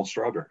sell day-old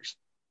strawberries.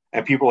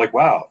 And people are like,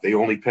 wow, they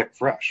only pick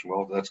fresh.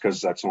 Well, that's because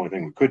that's the only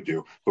thing we could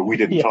do, but we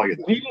didn't tell you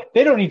that.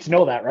 They don't need to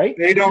know that, right?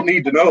 They don't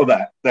need to know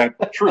that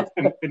truth.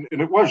 And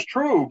it was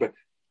true, but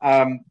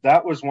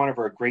that was one of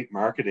our great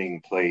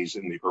marketing plays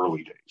in the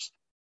early days.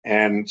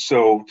 And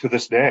so to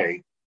this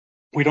day,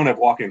 we don't have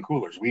walk-in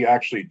coolers. We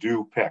actually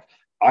do pick.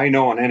 I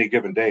know on any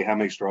given day how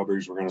many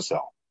strawberries we're going to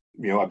sell.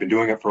 I've been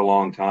doing it for a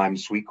long time.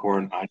 Sweet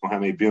corn, I know how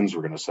many bins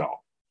we're going to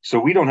sell. So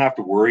we don't have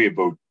to worry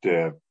about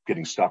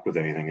getting stuck with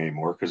anything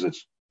anymore because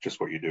it's just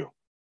what you do.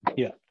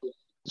 Yeah.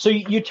 So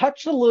you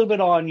touched a little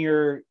bit on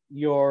your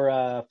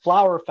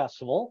flower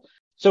festival.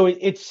 So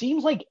it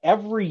seems like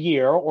every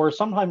year or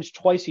sometimes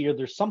twice a year,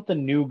 there's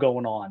something new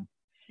going on.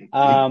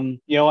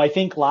 I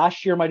think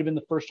last year might've been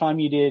the first time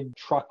you did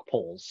truck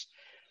pulls.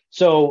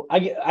 So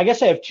I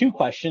guess I have two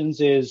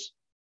questions is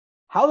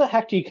how the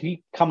heck do you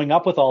keep coming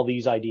up with all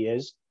these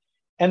ideas?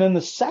 And then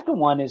the second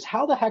one is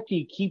how the heck do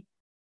you keep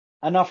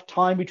enough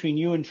time between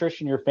you and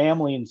Trish and your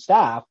family and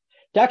staff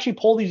to actually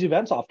pull these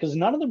events off? Because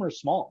none of them are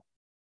small.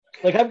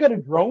 Like I've got a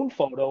drone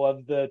photo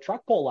of the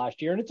truck pull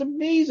last year and it's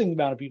amazing the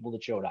amount of people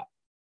that showed up.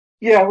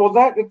 Yeah, well,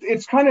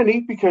 it's kind of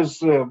neat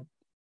because I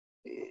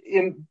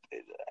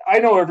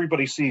know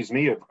everybody sees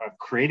me of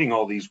creating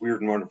all these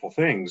weird and wonderful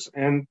things.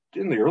 And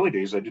in the early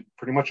days, I did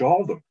pretty much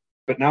all of them.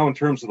 But now in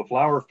terms of the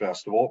flower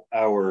festival,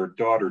 our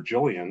daughter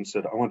Jillian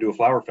said, I want to do a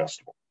flower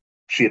festival.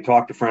 She had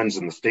talked to friends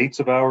in the States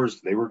of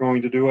ours. They were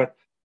going to do it.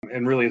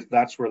 And really,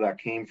 that's where that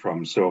came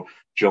from. So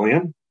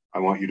Jillian, I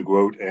want you to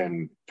go out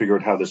and figure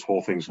out how this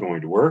whole thing's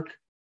going to work.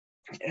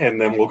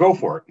 And then we'll go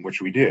for it, which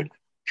we did.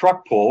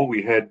 Truck pull,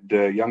 we had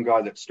a young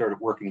guy that started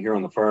working here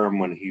on the farm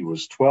when he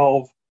was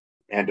 12,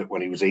 and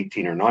when he was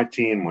 18 or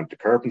 19, went to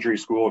carpentry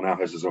school, now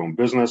has his own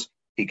business.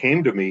 He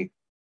came to me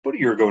about a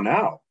year ago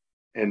now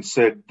and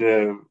said,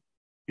 you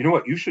know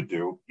what you should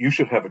do? You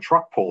should have a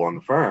truck pull on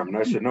the farm. And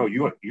I said, no,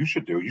 you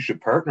should do. You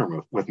should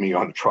partner with me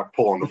on the truck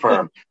pull on the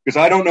farm because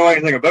I don't know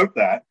anything about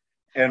that.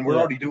 And we're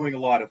already doing a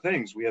lot of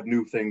things. We have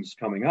new things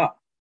coming up.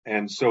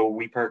 And so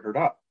we partnered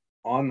up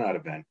on that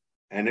event.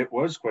 And it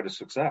was quite a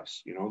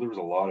success. There was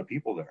a lot of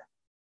people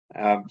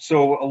there.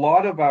 So a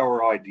lot of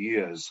our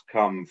ideas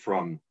come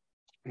from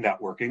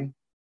networking.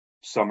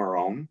 Some are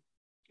own.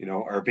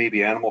 Our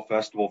baby animal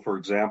festival, for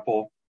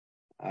example,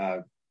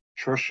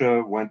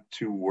 Trisha went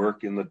to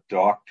work in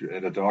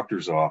at a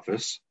doctor's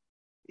office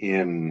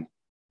in,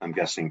 I'm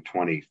guessing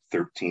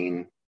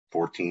 2013,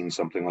 14,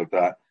 something like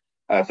that.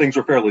 Things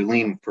were fairly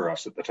lean for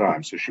us at the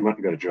time, so she went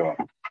and got a job.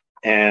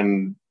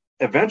 And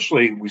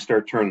eventually we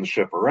started turning the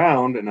ship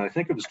around, and I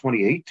think it was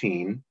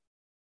 2018,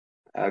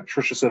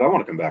 Trisha said, I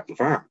want to come back to the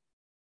farm.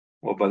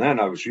 Well, by then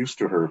I was used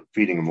to her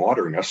feeding and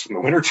watering us in the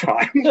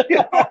wintertime.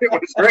 It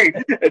was great.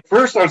 At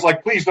first I was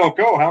like, please don't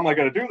go. How am I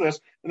going to do this?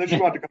 And then she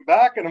wanted to come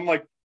back, and I'm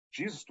like,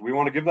 Jesus, do we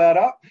want to give that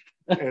up?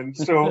 And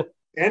so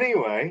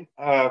anyway,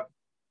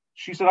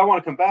 she said, I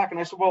want to come back. And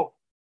I said, well,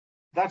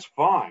 that's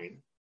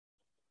fine.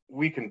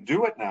 We can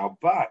do it now,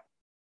 but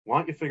why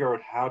don't you figure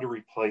out how to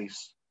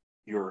replace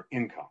your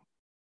income?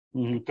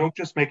 Mm-hmm. Don't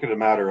just make it a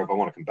matter of, I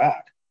want to come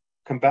back.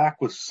 Come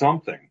back with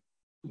something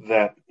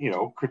that,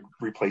 could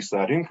replace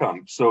that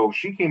income. So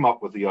she came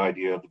up with the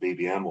idea of the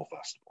Baby Animal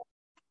Festival.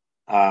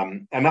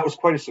 And that was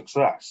quite a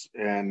success.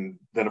 And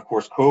then, of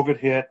course, COVID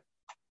hit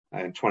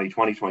in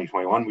 2020,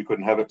 2021. We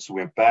couldn't have it. So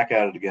we went back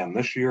at it again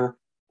this year.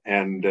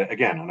 And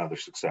again, another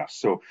success.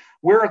 So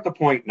we're at the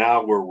point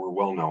now where we're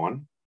well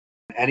known.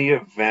 Any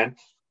event,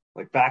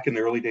 like back in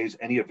the early days,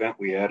 any event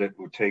we added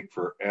would take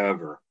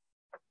forever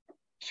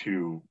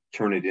to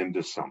turn it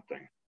into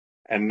something.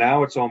 And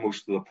now it's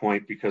almost to the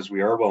point, because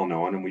we are well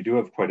known and we do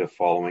have quite a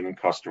following and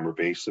customer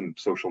base and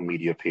social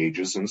media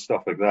pages and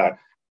stuff like that,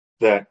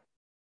 that,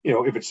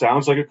 if it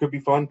sounds like it could be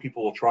fun,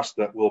 people will trust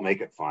that we'll make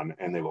it fun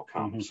and they will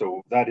come. Mm-hmm.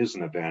 So that is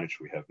an advantage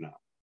we have now.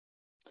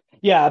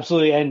 Yeah,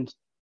 absolutely. And,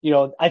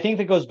 I think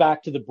that goes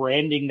back to the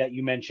branding that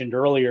you mentioned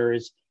earlier.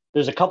 Is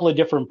there's a couple of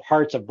different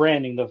parts of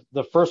branding.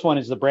 The first one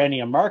is the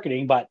branding and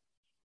marketing, but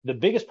the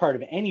biggest part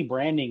of any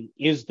branding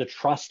is the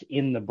trust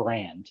in the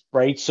brand,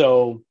 right?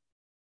 So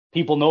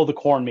people know the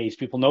corn maze,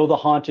 people know the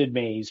haunted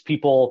maze,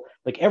 people,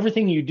 like,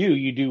 everything you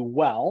do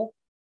well,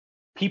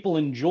 people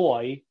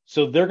enjoy.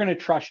 So they're going to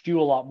trust you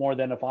a lot more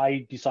than if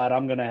I decide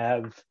I'm going to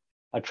have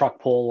a truck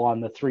pull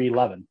on the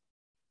 311.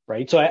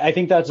 Right. So I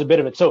think that's a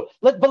bit of it. So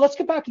but let's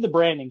get back to the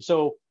branding.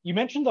 So you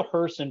mentioned the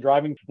hearse and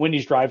driving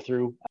Wendy's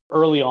drive-through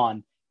early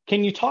on.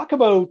 Can you talk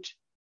about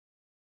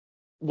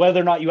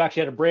whether or not you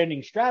actually had a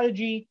branding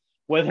strategy,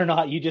 whether or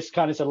not you just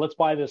kind of said, let's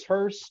buy this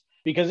hearse?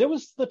 Because it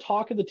was the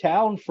talk of the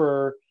town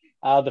for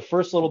the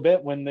first little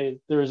bit when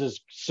there was this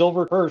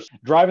silver hearse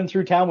driving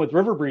through town with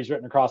River Breeze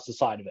written across the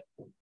side of it.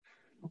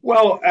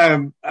 Well,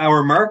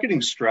 our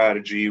marketing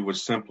strategy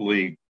was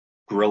simply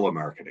guerrilla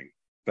marketing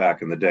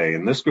back in the day.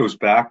 And this goes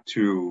back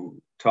to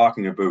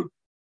talking about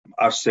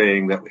us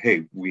saying that,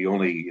 hey, we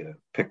only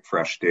pick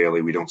fresh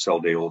daily. We don't sell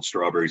day-old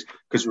strawberries,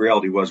 because the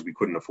reality was we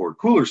couldn't afford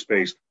cooler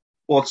space.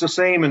 Well, it's the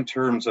same in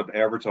terms of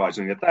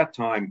advertising. At that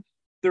time,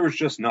 there was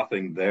just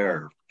nothing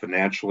there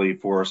financially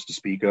for us to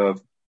speak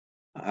of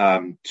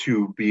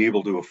to be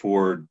able to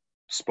afford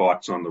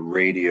spots on the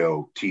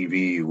radio,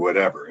 TV,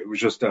 whatever. It was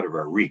just out of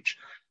our reach.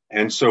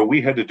 And so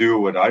we had to do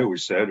what I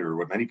always said, or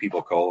what many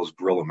people call, is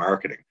guerrilla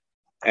marketing.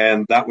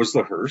 And that was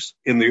the hearse.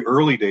 In the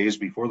early days,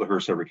 before the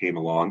hearse ever came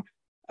along,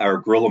 our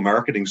guerrilla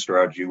marketing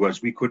strategy was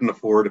we couldn't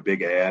afford a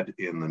big ad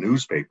in the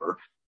newspaper.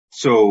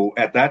 So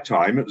at that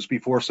time, it was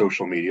before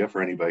social media,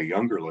 for anybody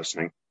younger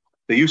listening,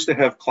 they used to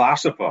have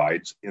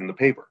classifieds in the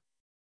paper.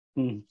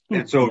 Mm-hmm.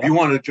 And so if you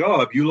wanted a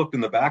job, you looked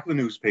in the back of the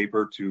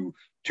newspaper to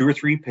 2 or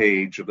 3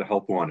 page of the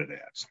help wanted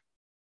ads.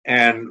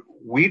 And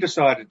we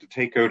decided to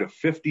take out a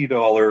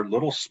 $50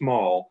 little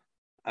small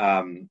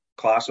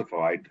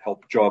classified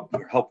help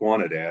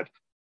wanted ad.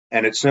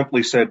 And it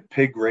simply said,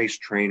 pig race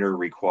trainer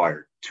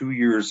required, 2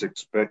 years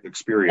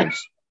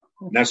experience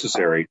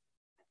necessary.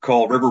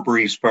 Call River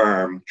Breeze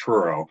Farm,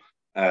 Truro,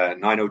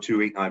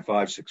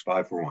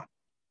 902-895-6541.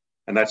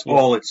 And that's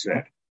all it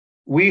said.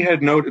 We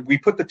had noted, we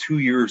put the 2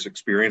 years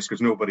experience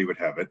because nobody would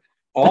have it.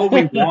 All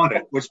we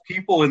wanted was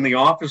people in the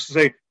office to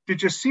say,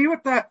 did you see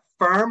what that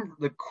farm,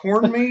 the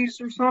corn maze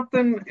or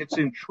something? It's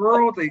in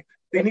Truro. They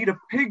need a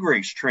pig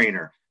race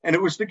trainer. And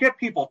it was to get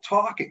people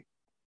talking.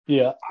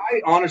 Yeah.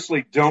 I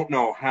honestly don't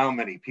know how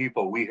many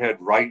people we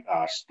had write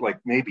us, like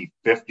maybe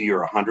 50 or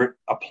 100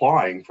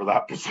 applying for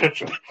that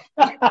position.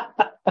 I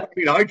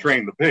mean, I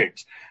trained the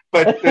pigs,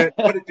 but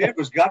what it did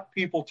was got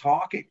people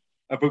talking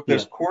about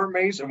this corn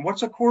maze and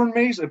what's a corn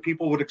maze, and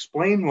people would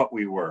explain what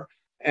we were.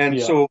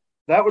 And so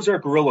that was our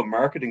guerrilla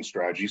marketing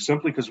strategy,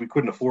 simply because we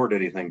couldn't afford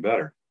anything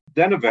better.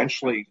 Then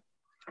eventually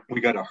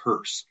we got a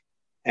hearse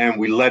and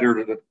we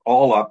lettered it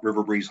all up,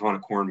 River Breeze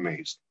Haunted Corn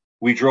Maze.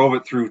 We drove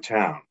it through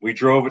town. We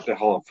drove it to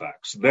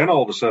Halifax. Then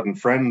all of a sudden,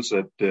 friends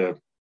that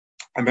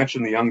I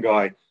mentioned, the young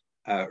guy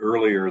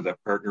earlier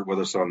that partnered with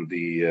us on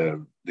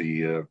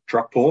the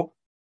truck pull,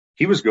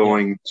 he was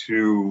going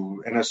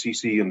to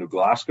NSCC in New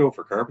Glasgow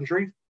for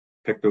carpentry,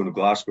 Pictou, New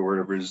Glasgow,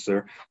 wherever it is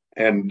there.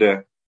 And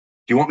do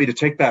you want me to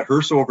take that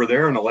hearse over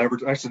there and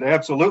elaborate? I said,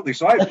 absolutely.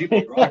 So I had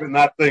people driving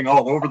that thing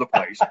all over the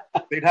place.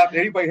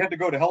 Anybody had to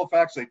go to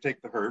Halifax, they'd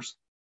take the hearse.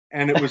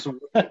 And it was to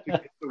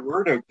get the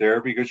word out there,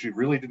 because you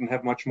really didn't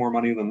have much more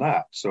money than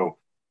that. So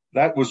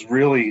that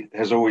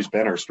has always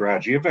been our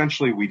strategy.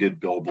 Eventually we did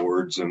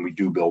billboards, and we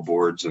do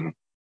billboards and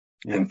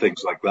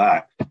things like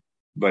that.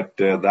 but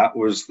that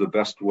was the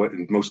best way,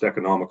 most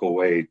economical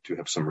way to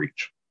have some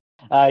reach.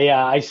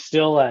 Yeah, I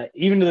still,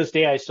 even to this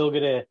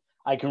day,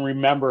 I can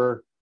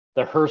remember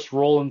the hearse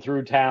rolling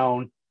through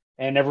town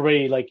and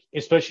everybody, like,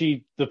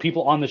 especially the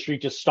people on the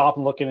street, just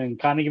stopping, looking and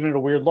kind of giving it a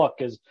weird look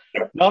because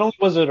not only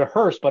was it a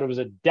hearse, but it was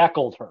a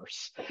deckled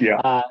hearse.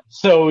 Yeah.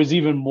 So it was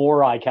even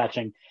more eye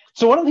catching.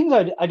 So one of the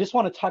things I just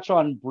want to touch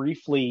on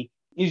briefly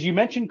is you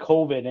mentioned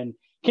COVID, and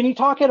can you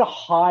talk at a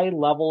high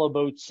level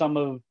about some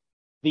of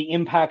the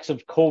impacts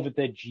of COVID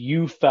that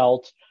you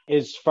felt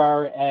as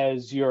far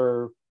as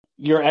your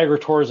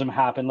agritourism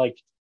happened? Like,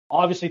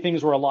 obviously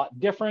things were a lot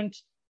different.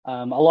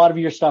 A lot of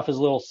your stuff is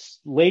a little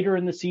later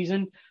in the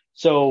season.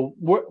 So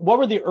what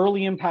were the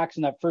early impacts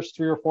in that first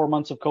 3 or 4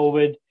 months of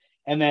COVID,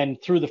 and then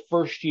through the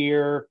first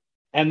year,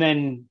 and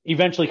then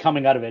eventually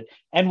coming out of it?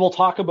 And we'll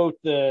talk about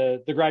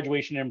the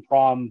graduation and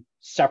prom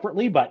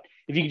separately, but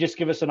if you could just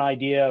give us an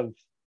idea of,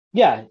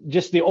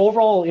 just the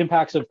overall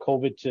impacts of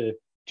COVID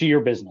to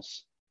your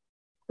business.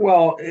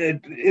 Well,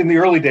 in the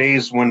early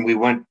days when we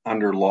went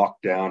under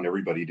lockdown,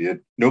 everybody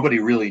did. Nobody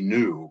really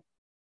knew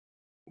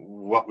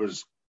what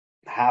was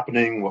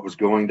happening, what was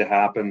going to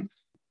happen.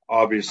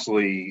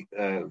 Obviously,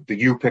 the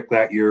U-pick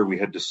that year, we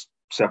had to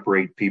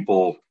separate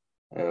people.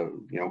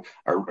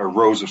 Our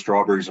rows of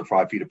strawberries are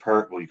 5 feet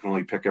apart. Well, you can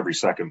only pick every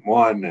second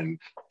one. And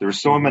there's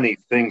so many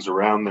things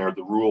around there,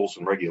 the rules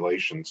and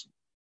regulations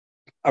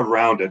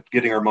around it,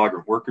 getting our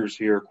migrant workers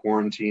here,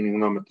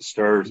 quarantining them at the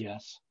start.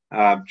 Yes.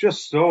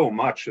 Just so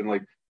much. And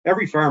like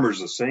every farmer's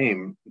the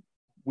same.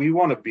 We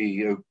want to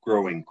be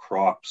growing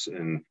crops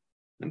and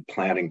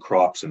planting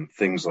crops and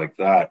things like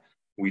that.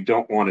 We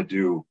don't want to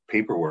do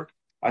paperwork.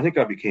 I think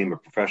I became a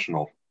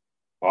professional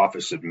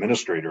office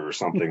administrator or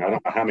something. I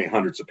don't know how many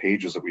hundreds of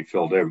pages that we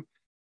filled out.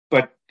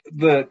 But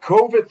the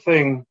COVID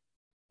thing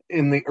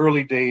in the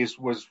early days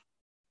was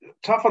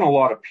tough on a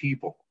lot of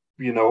people.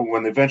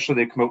 When eventually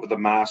they come out with the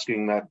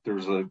masking, that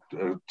there's a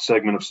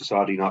segment of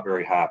society not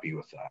very happy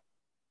with that.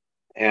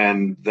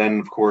 And then,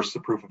 of course,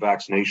 the proof of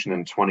vaccination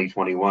in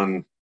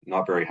 2021,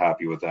 not very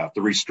happy with that.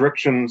 The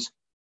restrictions,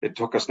 it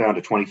took us down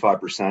to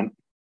 25%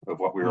 of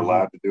what we were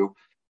allowed to do.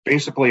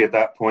 Basically, at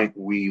that point,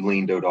 we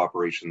leaned out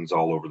operations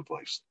all over the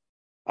place.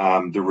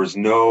 There was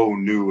no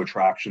new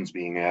attractions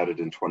being added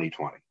in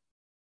 2020.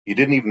 You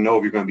didn't even know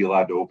if you're going to be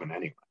allowed to open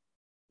anyway.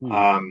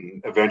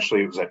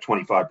 Eventually, it was at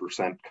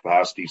 25%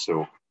 capacity.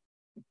 So,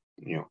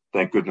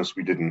 thank goodness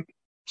we didn't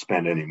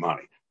spend any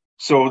money.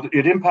 So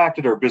it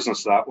impacted our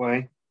business that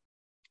way.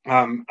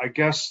 I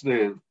guess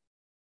not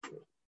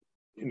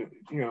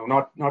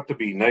to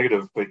be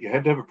negative, but you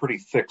had to have a pretty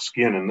thick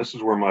skin. And this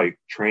is where my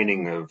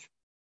training of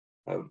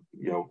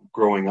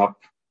growing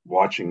up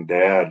watching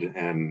Dad,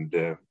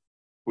 and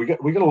we get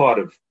a lot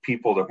of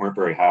people that weren't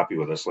very happy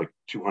with us, like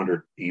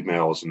 200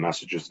 emails and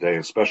messages a day,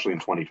 especially in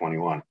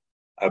 2021,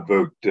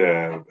 about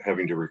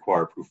having to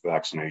require proof of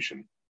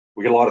vaccination.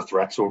 We get a lot of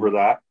threats over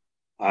that.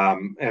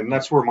 And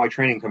that's where my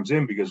training comes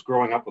in, because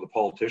growing up with a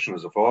politician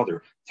as a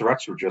father,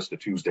 threats were just a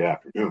Tuesday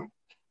afternoon.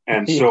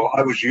 And so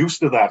I was used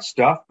to that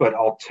stuff. But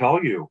I'll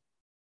tell you,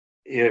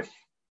 if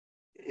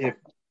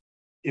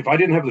I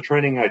didn't have the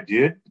training I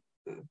did,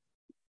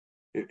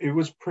 it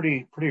was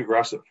pretty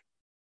aggressive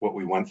what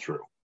we went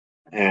through.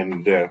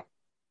 And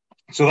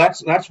so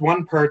that's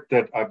one part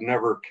that I've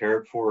never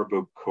cared for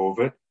about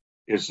COVID,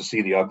 is to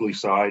see the ugly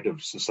side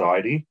of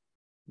society.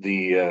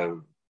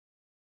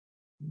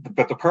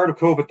 But the part of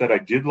COVID that I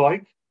did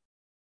like,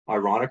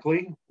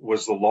 ironically,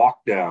 was the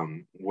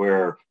lockdown,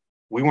 where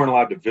we weren't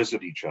allowed to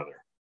visit each other.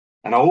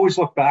 And I always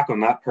look back on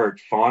that part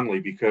fondly,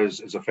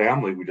 because as a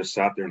family, we just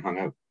sat there and hung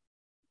out.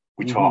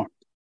 We talked.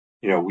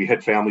 We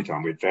had family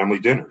time. We had family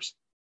dinners.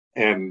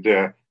 And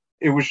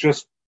it was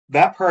just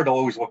that part I'll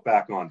always look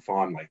back on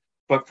fondly.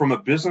 But from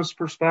a business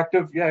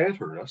perspective, it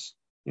hurt us.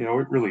 It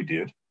really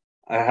did.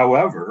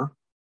 However,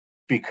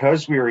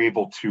 because we were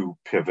able to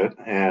pivot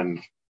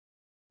and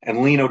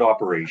lean out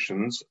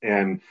operations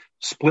and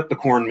split the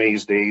corn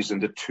maze days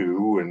into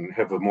two and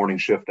have a morning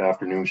shift,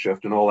 afternoon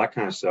shift, and all that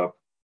kind of stuff,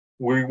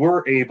 we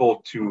were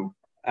able to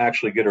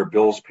actually get our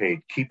bills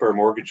paid, keep our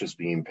mortgages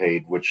being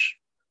paid, which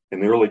in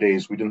the early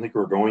days we didn't think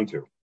we were going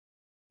to.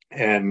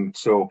 And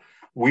so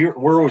we're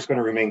always going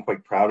to remain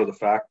quite proud of the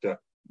fact that,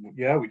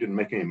 we didn't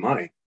make any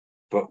money,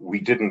 but we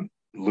didn't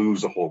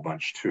lose a whole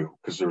bunch too,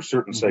 because there are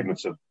certain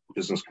segments of the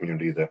business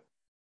community that,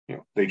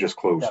 they just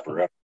closed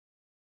forever.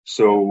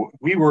 So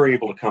we were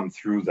able to come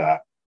through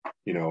that,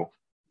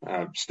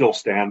 still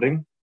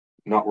standing,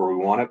 not where we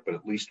want it, but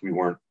at least we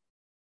weren't,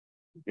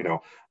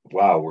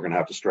 wow, we're going to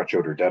have to stretch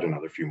out our debt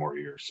another few more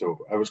years.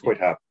 So I was quite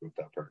happy with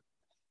that part.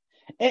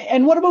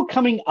 And what about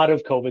coming out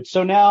of COVID?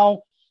 So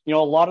now, a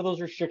lot of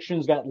those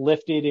restrictions got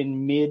lifted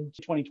in mid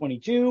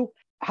 2022.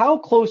 How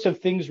close have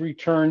things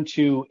returned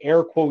to,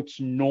 air quotes,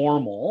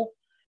 normal,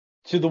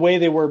 to the way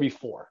they were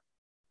before?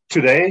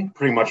 Today,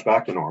 pretty much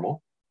back to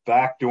normal.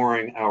 Back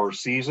during our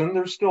season,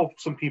 there's still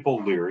some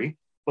people leery,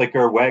 like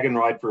our wagon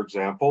ride, for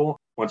example.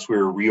 Once we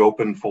were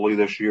reopened fully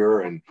this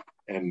year, and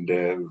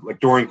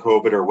like during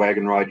COVID, our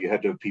wagon ride, you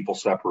had to have people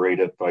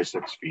separated by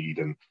 6 feet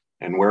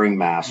and wearing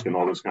masks and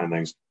all those kind of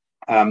things.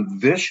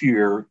 This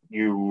year,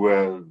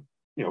 you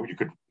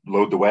could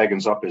load the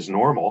wagons up as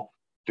normal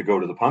to go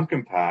to the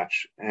pumpkin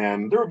patch,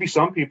 and there would be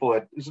some people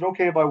that, is it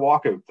okay if I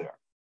walk out there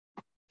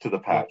to the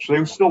patch?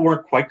 They still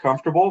weren't quite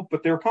comfortable,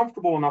 but they were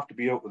comfortable enough to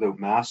be out without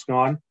masks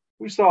on.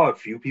 We saw a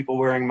few people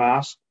wearing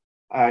masks.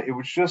 It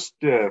was just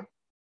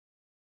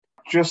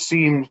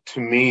seemed to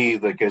me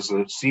like as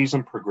the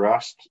season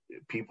progressed,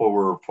 people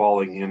were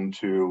falling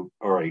into,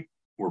 all right,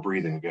 we're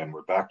breathing again.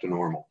 We're back to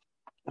normal.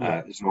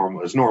 As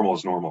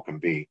normal can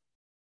be.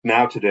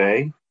 Now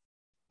today,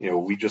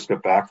 we just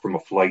got back from a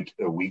flight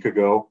a week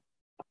ago.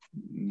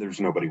 There's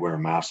nobody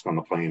wearing masks on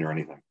the plane or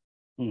anything.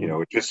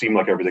 It just seemed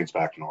like everything's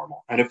back to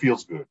normal, and it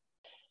feels good.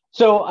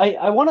 So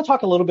I want to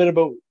talk a little bit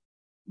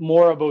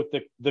more about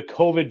the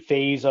COVID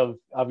phase of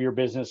your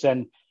business.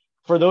 And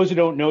for those who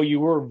don't know,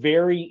 you were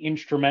very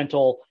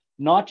instrumental,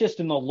 not just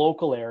in the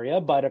local area,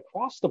 but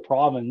across the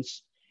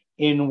province,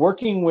 in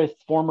working with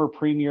former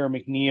Premier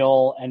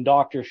McNeil and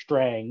Dr.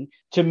 Strang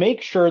to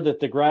make sure that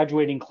the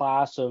graduating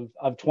class of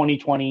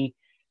 2020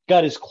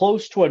 got as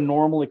close to a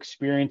normal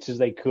experience as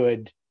they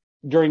could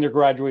during their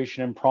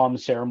graduation and prom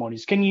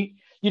ceremonies. Can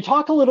you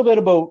talk a little bit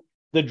about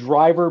the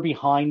driver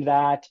behind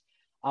that?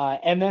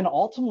 And then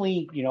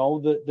ultimately,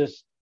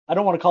 this, I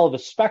don't want to call it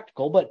a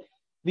spectacle, but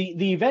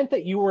the event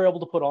that you were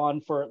able to put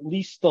on for at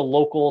least the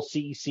local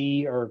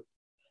CEC or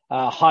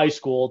high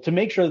school to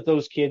make sure that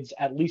those kids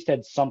at least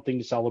had something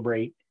to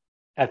celebrate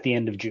at the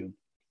end of June.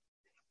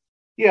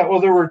 Yeah, well,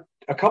 there were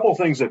a couple of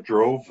things that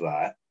drove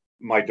that.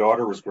 My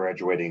daughter was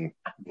graduating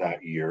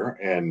that year,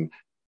 and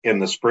in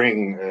the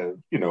spring,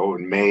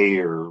 in May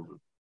or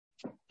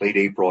late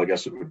April, I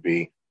guess it would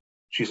be,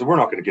 she said, we're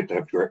not going to get to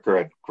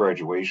have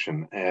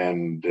graduation.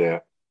 And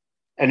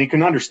you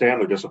can understand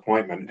their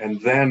disappointment.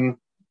 And then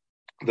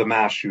the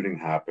mass shooting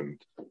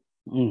happened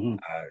in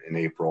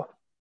April.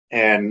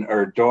 And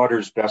our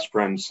daughter's best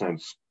friend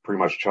since pretty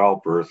much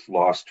childbirth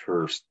lost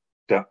her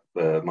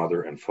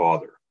stepmother and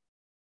father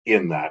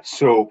in that.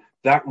 So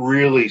that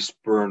really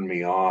spurred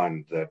me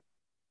on that,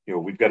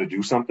 we've got to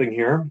do something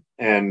here.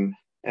 And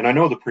I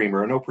know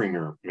Premier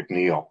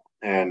McNeil.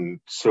 And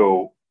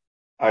so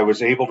I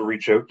was able to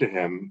reach out to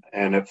him.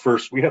 And at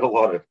first we had a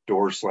lot of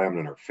doors slammed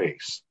in our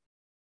face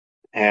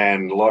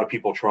and a lot of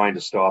people trying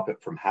to stop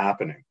it from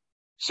happening.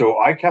 So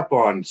I kept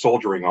on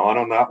soldiering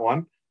on that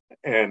one.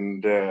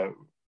 And,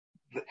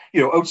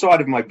 outside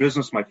of my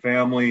business, my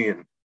family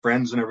and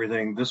friends and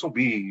everything, this will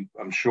be,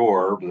 I'm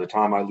sure, by the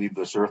time I leave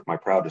this earth, my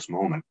proudest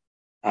moment.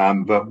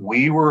 But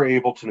we were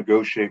able to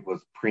negotiate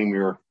with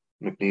Premier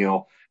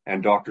McNeil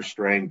and Dr.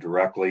 Strang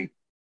directly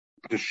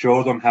to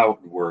show them how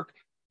it would work,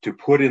 to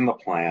put in the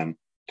plan,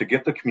 to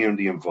get the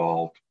community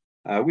involved.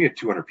 We had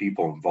 200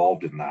 people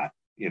involved in that.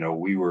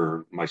 We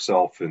were,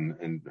 myself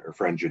and our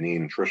friend Janine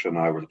and Tricia and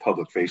I were the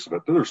public face of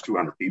it. There's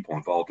 200 people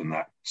involved in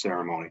that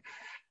ceremony.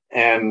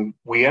 And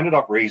we ended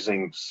up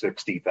raising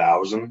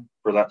 $60,000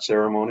 for that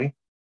ceremony,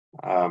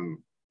 and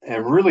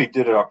really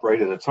did it up right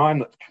at a time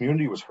that the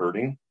community was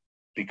hurting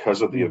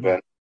because of the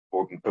event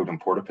out in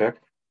Portapique.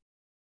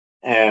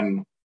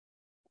 And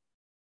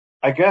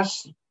I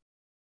guess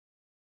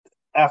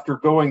after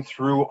going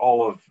through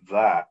all of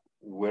that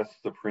with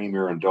the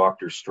Premier and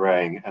Dr.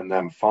 Strang, and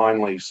then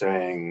finally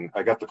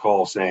I got the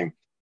call saying,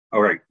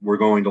 all right, we're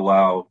going to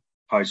allow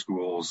high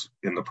schools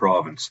in the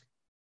province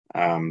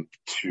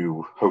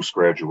to host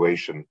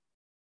graduation.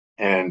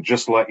 And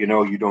just to let you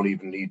know, you don't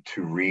even need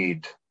to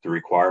read the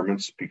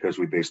requirements because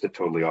we based it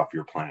totally off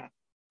your plan.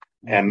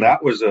 And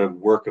that was a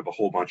work of a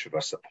whole bunch of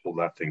us that pulled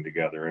that thing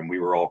together. And we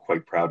were all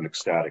quite proud and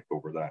ecstatic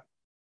over that.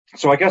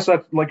 So I guess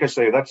that, like I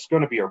say, that's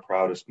going to be our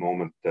proudest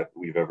moment that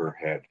we've ever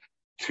had,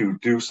 to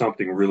do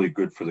something really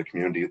good for the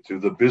community, to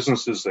the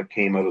businesses that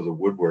came out of the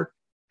woodwork.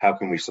 How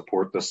can we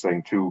support this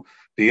thing? To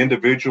the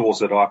individuals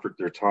that offered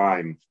their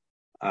time,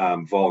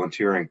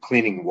 volunteering,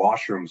 cleaning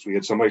washrooms. We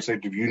had somebody say,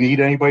 do you need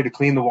anybody to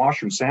clean the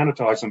washroom,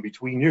 sanitize them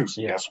between use?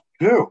 Yeah. Yes,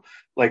 we do.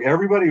 Like,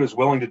 everybody was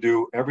willing to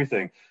do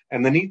everything.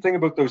 And the neat thing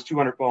about those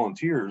 200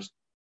 volunteers,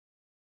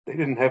 they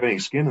didn't have any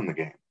skin in the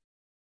game.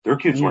 Their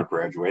kids weren't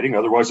graduating.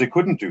 Otherwise, they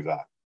couldn't do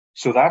that.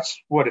 So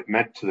that's what it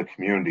meant to the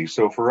community.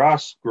 So for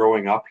us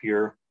growing up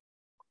here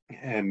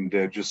and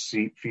just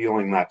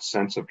feeling that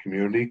sense of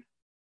community,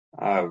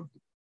 that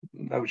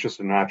was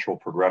just a natural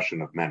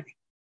progression of many.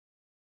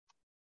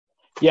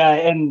 Yeah.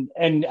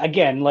 And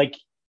again, like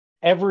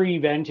every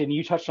event, and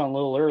you touched on a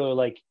little earlier,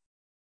 like,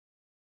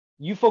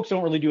 you folks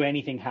don't really do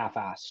anything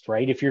half-assed,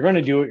 right? If you're going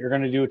to do it, you're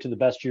going to do it to the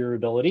best of your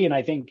ability. And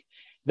I think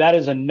that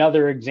is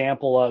another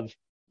example of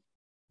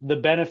the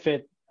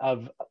benefit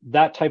of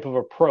that type of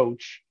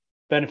approach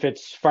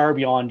benefits far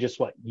beyond just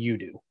what you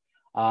do,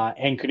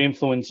 and could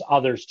influence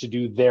others to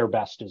do their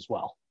best as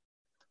well.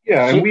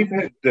 Yeah, and we've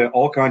had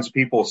all kinds of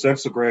people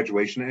since the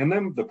graduation, and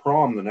then the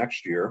prom the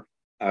next year.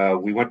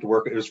 We went to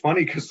work. It was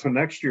funny because the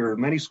next year,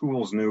 many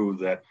schools knew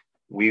that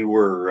we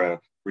were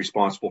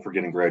responsible for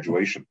getting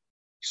graduation.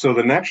 So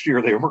the next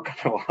year, they weren't going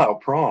to allow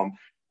prom.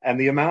 And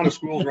the amount of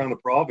schools around the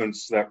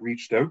province that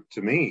reached out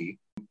to me,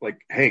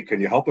 like, hey, can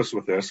you help us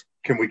with this?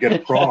 Can we get a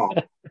prom?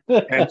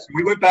 And so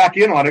we went back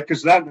in on it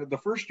because the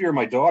first year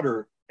my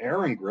daughter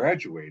Erin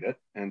graduated,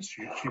 and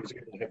she was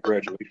able to have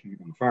graduation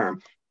on the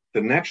farm.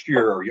 The next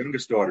year, our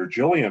youngest daughter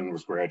Jillian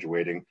was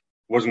graduating,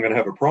 wasn't going to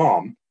have a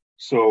prom,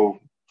 so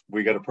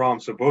we got a prom.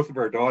 So both of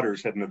our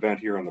daughters had an event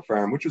here on the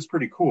farm, which is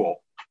pretty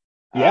cool.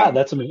 Yeah,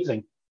 that's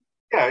amazing.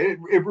 Yeah,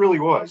 it really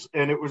was,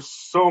 and it was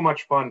so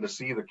much fun to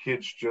see the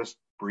kids just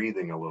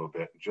breathing a little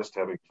bit, just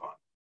having fun.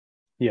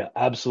 Yeah,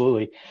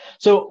 absolutely.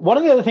 So one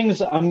of the other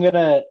things I'm going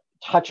to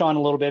touch on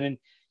a little bit, and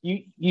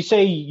you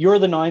say you're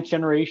the ninth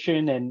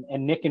generation, and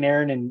Nick and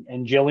Aaron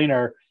and Jillian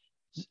are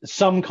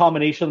some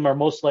combination of them are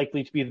most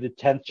likely to be the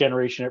 10th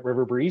generation at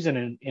River Breeze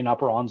and in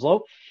Upper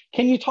Onslow.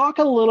 Can you talk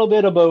a little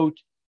bit about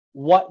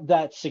what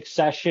that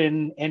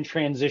succession and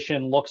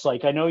transition looks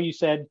like? I know you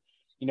said,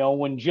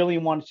 when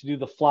Jillian wanted to do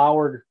the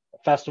flower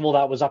festival,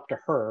 that was up to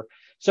her.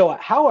 So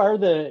how are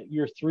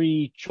your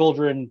three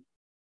children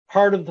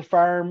part of the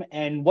farm,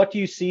 and what do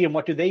you see and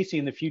what do they see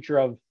in the future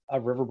of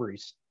River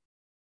Breeze?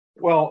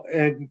 Well,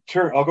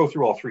 I'll go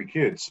through all three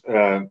kids.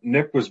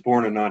 Nick was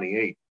born in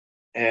 98,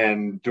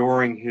 and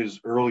during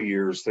his early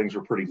years, things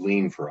were pretty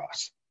lean for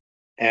us.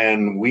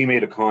 And we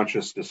made a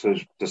conscious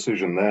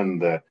decision then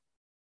that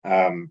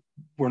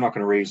we're not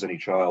going to raise any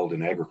child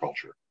in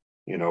agriculture,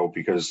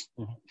 because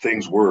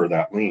things were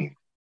that lean.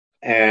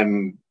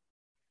 And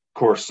of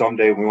course,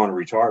 someday we want to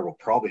retire, we'll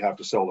probably have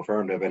to sell the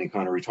farm to have any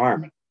kind of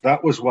retirement.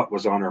 That was what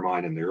was on our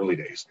mind in the early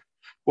days.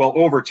 Well,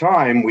 over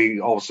time, we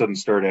all of a sudden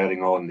started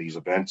adding on these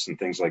events and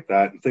things like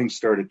that, and things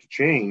started to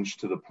change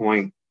to the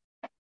point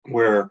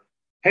where,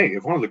 hey,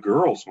 if one of the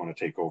girls want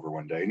to take over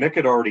one day, Nick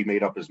had already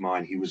made up his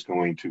mind he was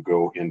going to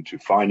go into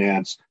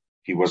finance.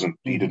 He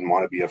didn't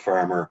want to be a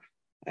farmer,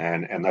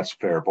 and that's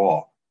fair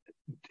ball.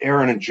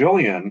 Aaron and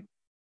Jillian,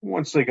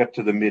 once they got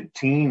to the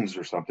mid-teens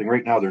or something,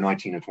 right now they're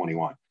 19 and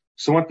 21.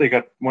 So once they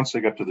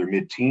got to their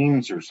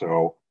mid-teens or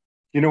so,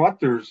 you know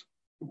what?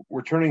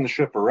 We're turning the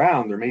ship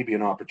around. There may be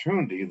an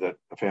opportunity that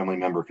a family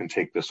member can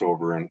take this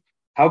over. And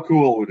how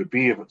cool would it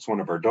be if it's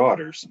one of our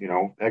daughters?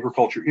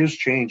 Agriculture is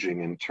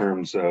changing in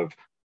terms of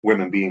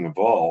women being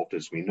involved,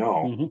 as we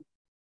know.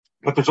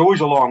 But there's always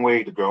a long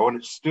way to go, and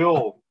it's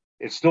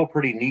still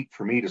pretty neat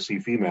for me to see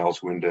females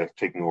go into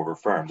taking over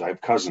farms. I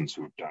have cousins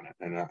who've done it,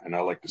 and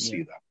I like to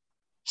see that.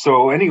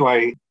 So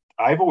anyway,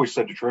 I've always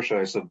said to Tricia,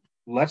 I said,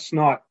 let's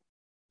not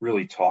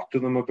really talk to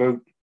them about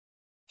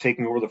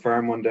taking over the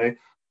farm one day.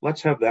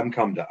 Let's have them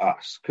come to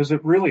us, because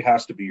it really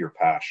has to be your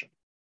passion.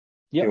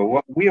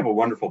 Yep. We have a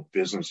wonderful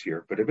business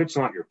here, but if it's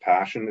not your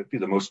passion, it'd be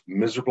the most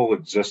miserable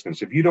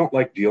existence. If you don't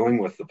like dealing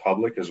with the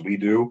public as we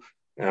do,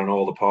 and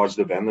all the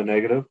positive and the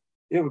negative,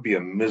 it would be a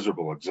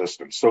miserable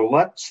existence. So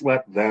let's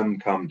let them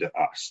come to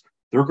us.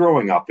 They're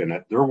growing up in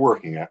it. They're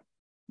working it.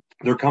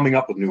 They're coming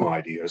up with new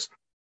ideas.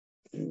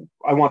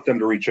 I want them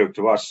to reach out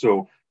to us.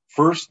 So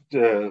first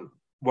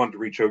one to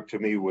reach out to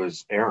me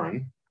was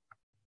Erin,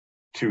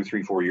 2,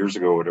 3, 4 years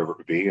ago, whatever it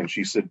would be. And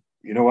she said,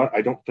 you know what?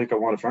 I don't think I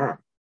want to farm.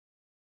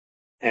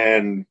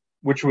 And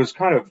which was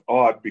kind of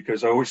odd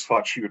because I always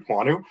thought she would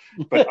want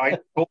to. But I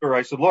told her,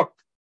 I said, look,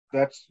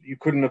 you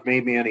couldn't have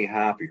made me any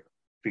happier,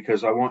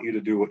 because I want you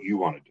to do what you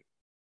want to do.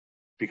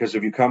 Because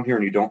if you come here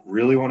and you don't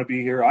really want to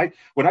be here,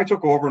 when I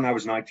took over and I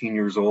was 19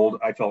 years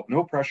old, I felt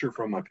no pressure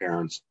from my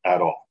parents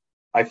at all.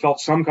 I felt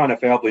some kind of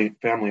family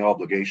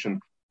obligation.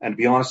 And to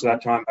be honest, at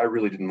that time, I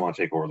really didn't want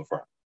to take over the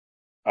farm.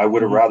 I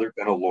would have rather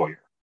been a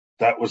lawyer.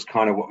 That was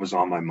kind of what was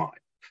on my mind.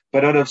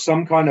 But out of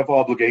some kind of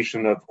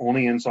obligation of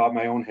only inside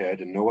my own head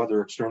and no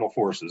other external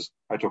forces,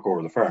 I took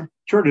over the farm,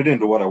 turned it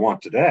into what I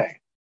want today.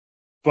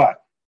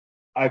 But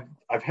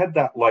I've had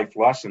that life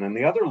lesson. And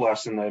the other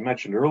lesson I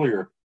mentioned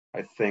earlier,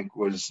 I think,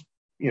 was,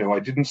 I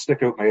didn't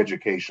stick out my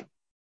education.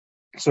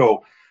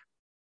 So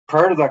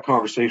prior to that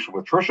conversation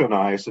with Tricia and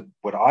I said,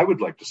 what I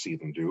would like to see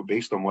them do,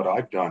 based on what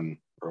I've done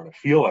or I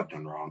feel I've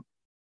done wrong,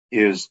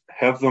 is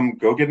have them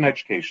go get an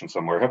education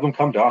somewhere, have them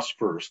come to us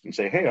first and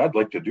say, hey, I'd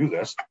like to do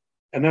this.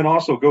 And then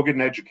also go get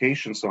an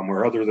education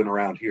somewhere other than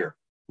around here.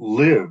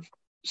 Live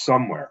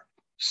somewhere.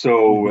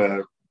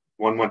 So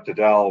one went to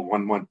Dell,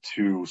 one went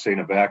to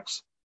St.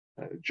 X.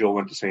 Jill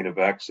went to St.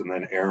 X, and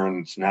then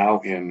Aaron's now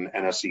in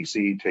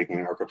NSCC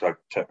taking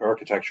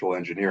architectural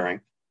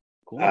engineering.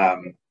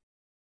 Cool.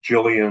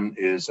 Jillian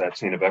is at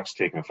St. X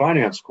taking a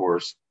finance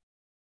course,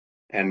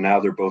 and now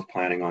they're both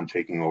planning on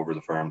taking over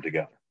the farm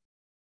together.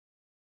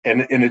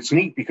 And it's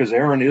neat because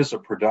Aaron is a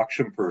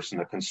production person,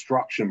 a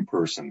construction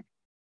person.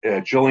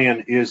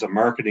 Jillian is a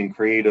marketing,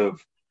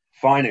 creative,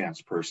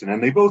 finance person,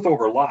 and they both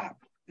overlap.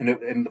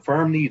 And the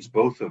farm needs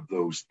both of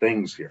those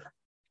things here.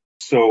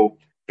 So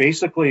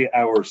basically,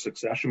 our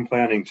succession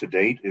planning to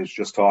date is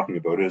just talking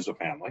about it as a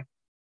family,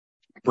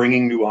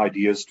 bringing new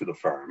ideas to the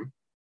farm,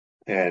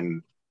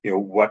 and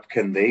what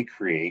can they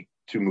create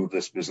to move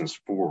this business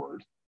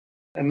forward.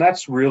 And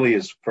that's really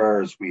as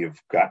far as we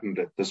have gotten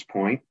at this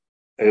point.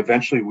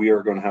 Eventually, we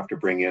are going to have to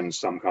bring in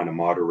some kind of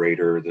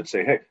moderator that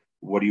say, hey,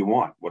 what do you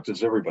want? What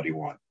does everybody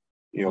want?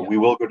 We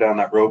will go down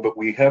that road, but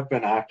we have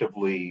been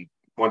actively,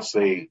 once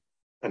they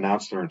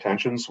announce their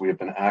intentions, we have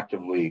been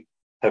actively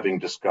having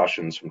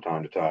discussions from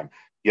time to time.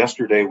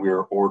 Yesterday, we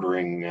were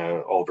ordering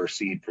all of our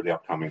seed for the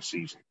upcoming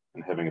season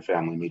and having a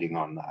family meeting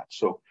on that.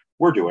 So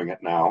we're doing it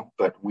now,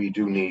 but we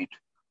do need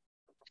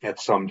at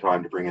some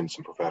time to bring in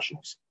some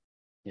professionals.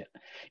 Yeah.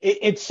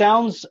 It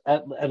sounds,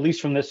 at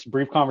least from this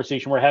brief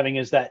conversation we're having,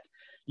 is that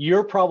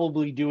you're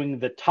probably doing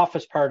the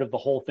toughest part of the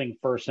whole thing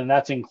first, and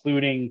that's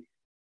including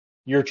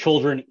your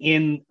children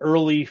in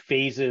early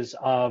phases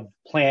of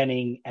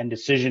planning and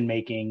decision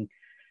making,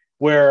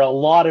 where a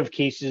lot of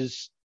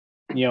cases,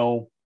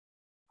 the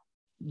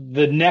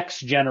next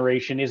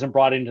generation isn't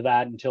brought into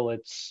that until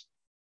it's,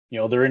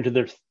 they're into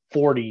their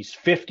 40s,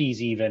 50s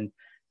even.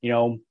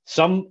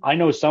 I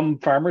know some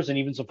farmers and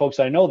even some folks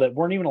I know that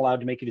weren't even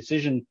allowed to make a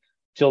decision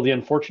till the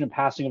unfortunate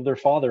passing of their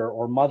father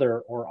or mother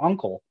or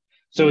uncle.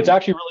 So It's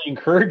actually really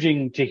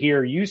encouraging to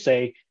hear you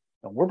say,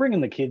 we're bringing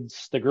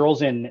the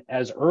girls in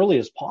as early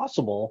as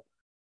possible,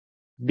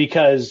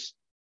 because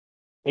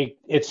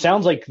it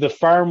sounds like the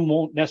farm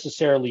won't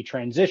necessarily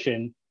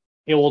transition.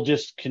 It will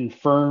just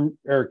confirm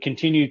or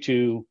continue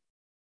to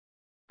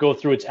go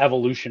through its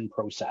evolution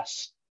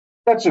process.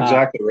 That's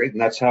exactly right. And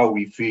that's how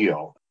we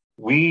feel.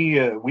 We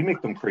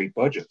make them create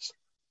budgets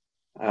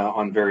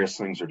on various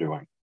things they're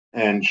doing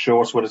and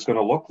show us what it's going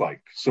to look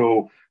like.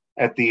 So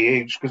at the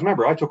age, because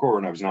remember, I took over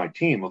when I was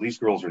 19. Well, these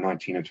girls are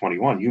 19 and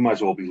 21. You might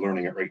as well be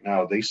learning it right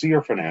now. They see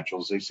our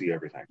financials. They see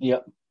everything.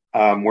 Yep.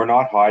 We're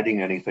not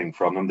hiding anything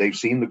from them. They've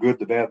seen the good,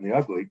 the bad, and the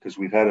ugly because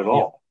we've had it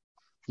all.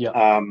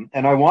 Yeah.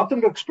 And I want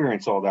them to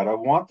experience all that. I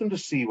want them to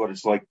see what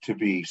it's like to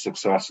be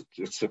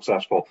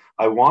successful.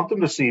 I want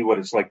them to see what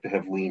it's like to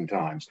have lean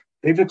times.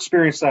 They've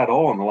experienced that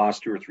all in the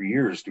last 2 or 3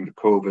 years due to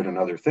COVID and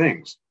other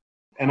things.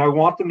 And I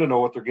want them to know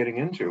what they're getting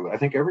into. I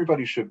think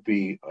everybody should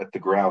be at the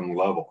ground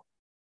level,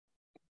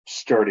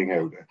 starting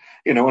out.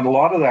 And a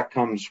lot of that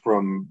comes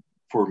from,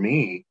 for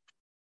me,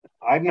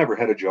 I've never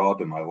had a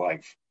job in my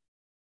life.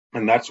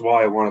 And that's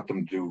why I wanted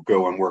them to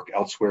go and work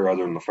elsewhere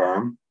other than the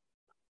farm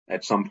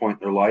at some point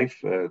in their life,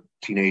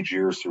 teenage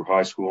years through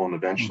high school, and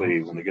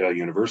eventually when they get out of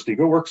university,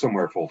 go work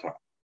somewhere full time.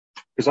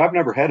 Because I've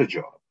never had a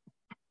job.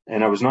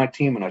 And I was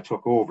 19 when I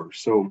took over.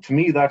 So to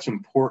me, that's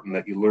important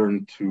that you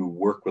learn to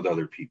work with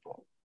other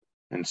people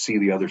and see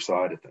the other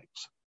side of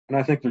things. And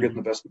I think they're getting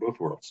the best of both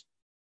worlds.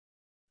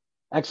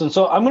 Excellent.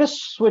 So I'm going to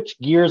switch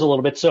gears a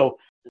little bit. So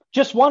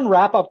just one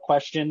wrap-up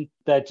question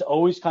that's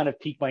always kind of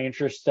piqued my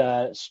interest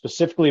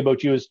specifically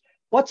about you is,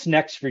 what's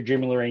next for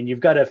Jim Lorraine? You've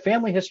got a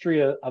family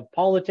history of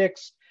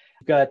politics.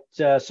 You've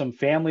got some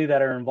family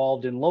that are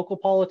involved in local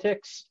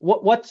politics.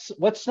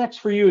 What's next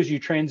for you as you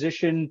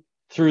transition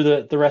through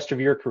the rest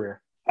of your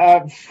career?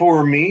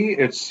 For me,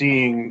 it's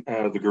seeing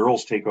the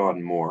girls take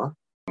on more.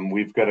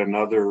 We've got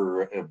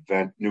another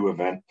new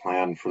event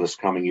planned for this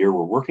coming year.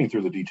 We're working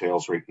through the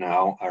details right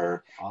now.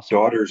 Our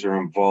daughters are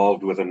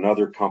involved with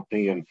another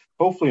company, and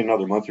hopefully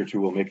another month or two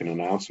we'll make an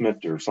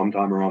announcement, or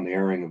sometime around the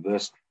airing of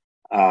this.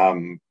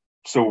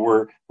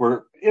 So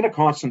we're in a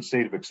constant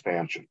state of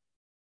expansion.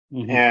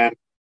 And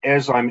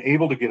as I'm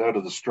able to get out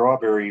of the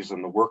strawberries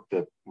and the work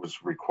that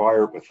was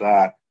required with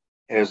that,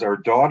 as our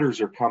daughters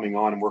are coming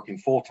on and working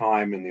full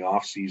time in the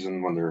off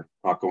season when they're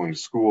not going to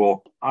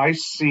school, I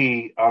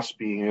see us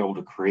being able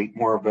to create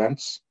more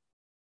events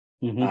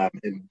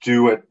and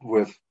do it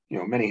with,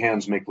 many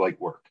hands make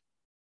light work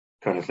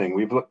kind of thing.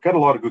 We've got a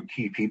lot of good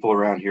key people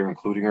around here,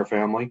 including our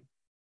family.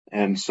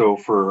 And so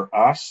for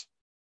us,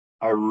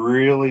 I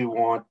really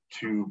want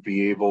to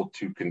be able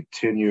to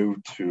continue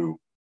to,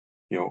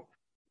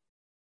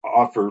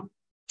 offer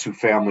to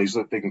families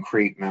that they can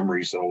create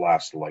memories that'll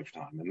last a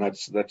lifetime. And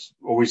that's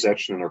always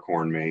etched in our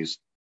corn maze.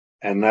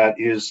 And that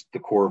is the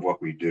core of what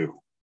we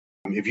do.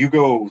 If you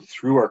go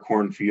through our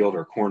cornfield,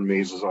 our corn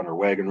mazes, on our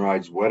wagon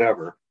rides,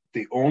 whatever,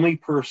 the only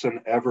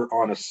person ever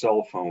on a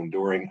cell phone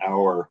during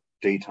our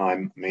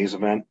daytime maze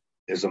event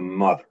is a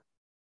mother.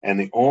 And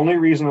the only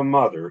reason a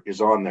mother is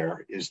on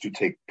there is to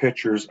take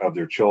pictures of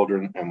their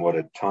children and what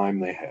a time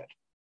they had.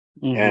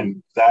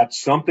 And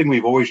that's something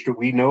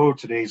we know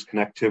today's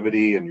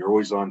connectivity, and you're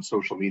always on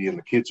social media and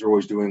the kids are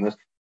always doing this.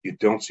 You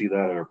don't see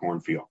that at our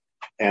cornfield.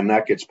 And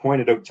that gets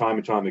pointed out time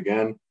and time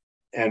again.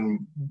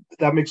 And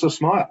that makes us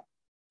smile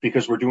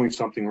because we're doing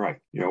something right.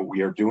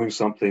 We are doing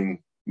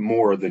something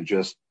more than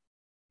just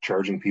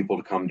charging people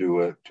to come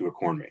to a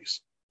corn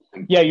maze.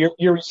 And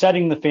you're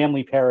resetting the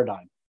family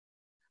paradigm.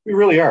 We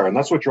really are. And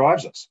that's what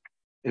drives us.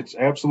 It's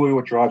absolutely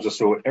what drives us.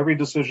 So every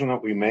decision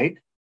that we make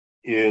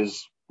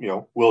is,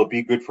 will it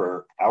be good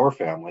for our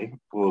family?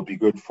 Will it be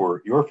good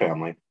for your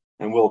family?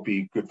 And will it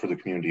be good for the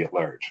community at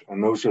large?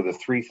 And those are the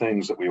three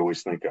things that we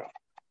always think of,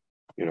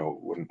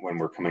 when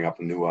we're coming up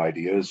with new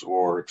ideas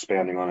or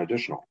expanding on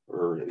additional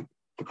or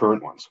the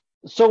current ones.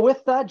 So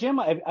with that, Jim,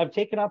 I've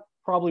taken up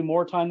probably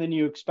more time than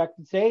you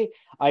expected today.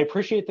 I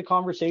appreciate the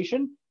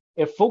conversation.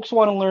 If folks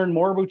want to learn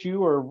more about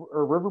you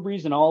or River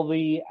Breeze and all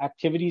the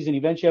activities and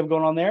events you have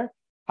going on there,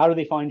 how do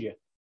they find you?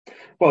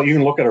 Well, you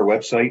can look at our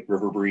website,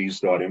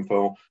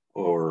 riverbreeze.info,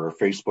 or our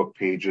Facebook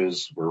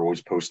pages. We're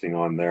always posting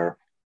on there.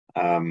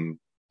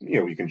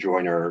 You can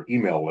join our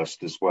email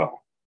list as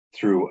well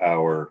through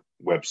our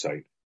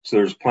website. So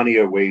there's plenty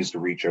of ways to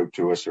reach out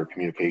to us. Our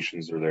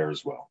communications are there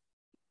as well.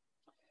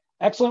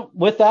 Excellent.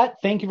 With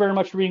that, thank you very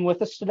much for being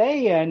with us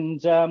today.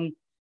 And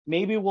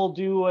maybe we'll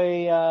do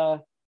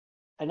an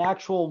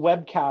actual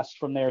webcast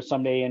from there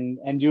someday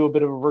and do a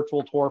bit of a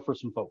virtual tour for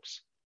some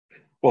folks.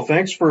 Well,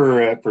 thanks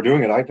for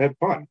doing it. I've had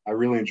fun. I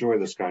really enjoy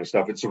this kind of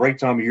stuff. It's the right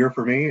time of year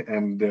for me,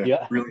 and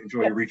really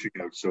enjoy reaching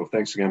out. So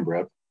thanks again,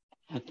 Brad.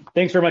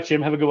 Thanks very much,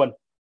 Jim. Have a good one.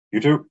 You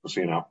too. We'll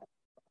see you now.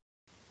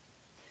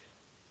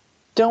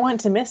 Don't want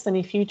to miss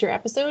any future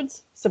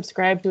episodes?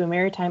 Subscribe to a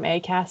Maritime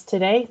AgCast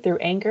today through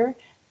Anchor,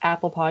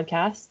 Apple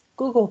Podcasts,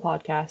 Google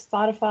Podcasts,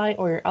 Spotify,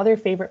 or your other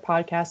favorite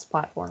podcast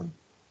platform.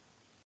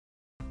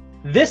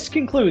 This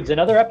concludes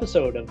another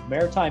episode of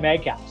Maritime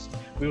AgCast.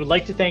 We would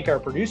like to thank our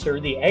producer,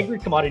 the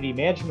Agri-Commodity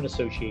Management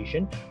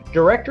Association,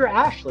 Director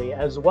Ashley,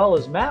 as well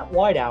as Matt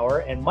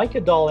Widehour and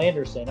Micah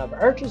Dahl-Anderson of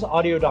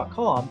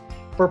archesaudio.com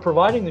for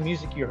providing the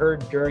music you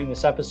heard during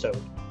this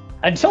episode.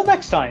 Until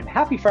next time,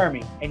 happy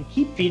farming and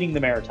keep feeding the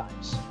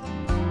Maritimes.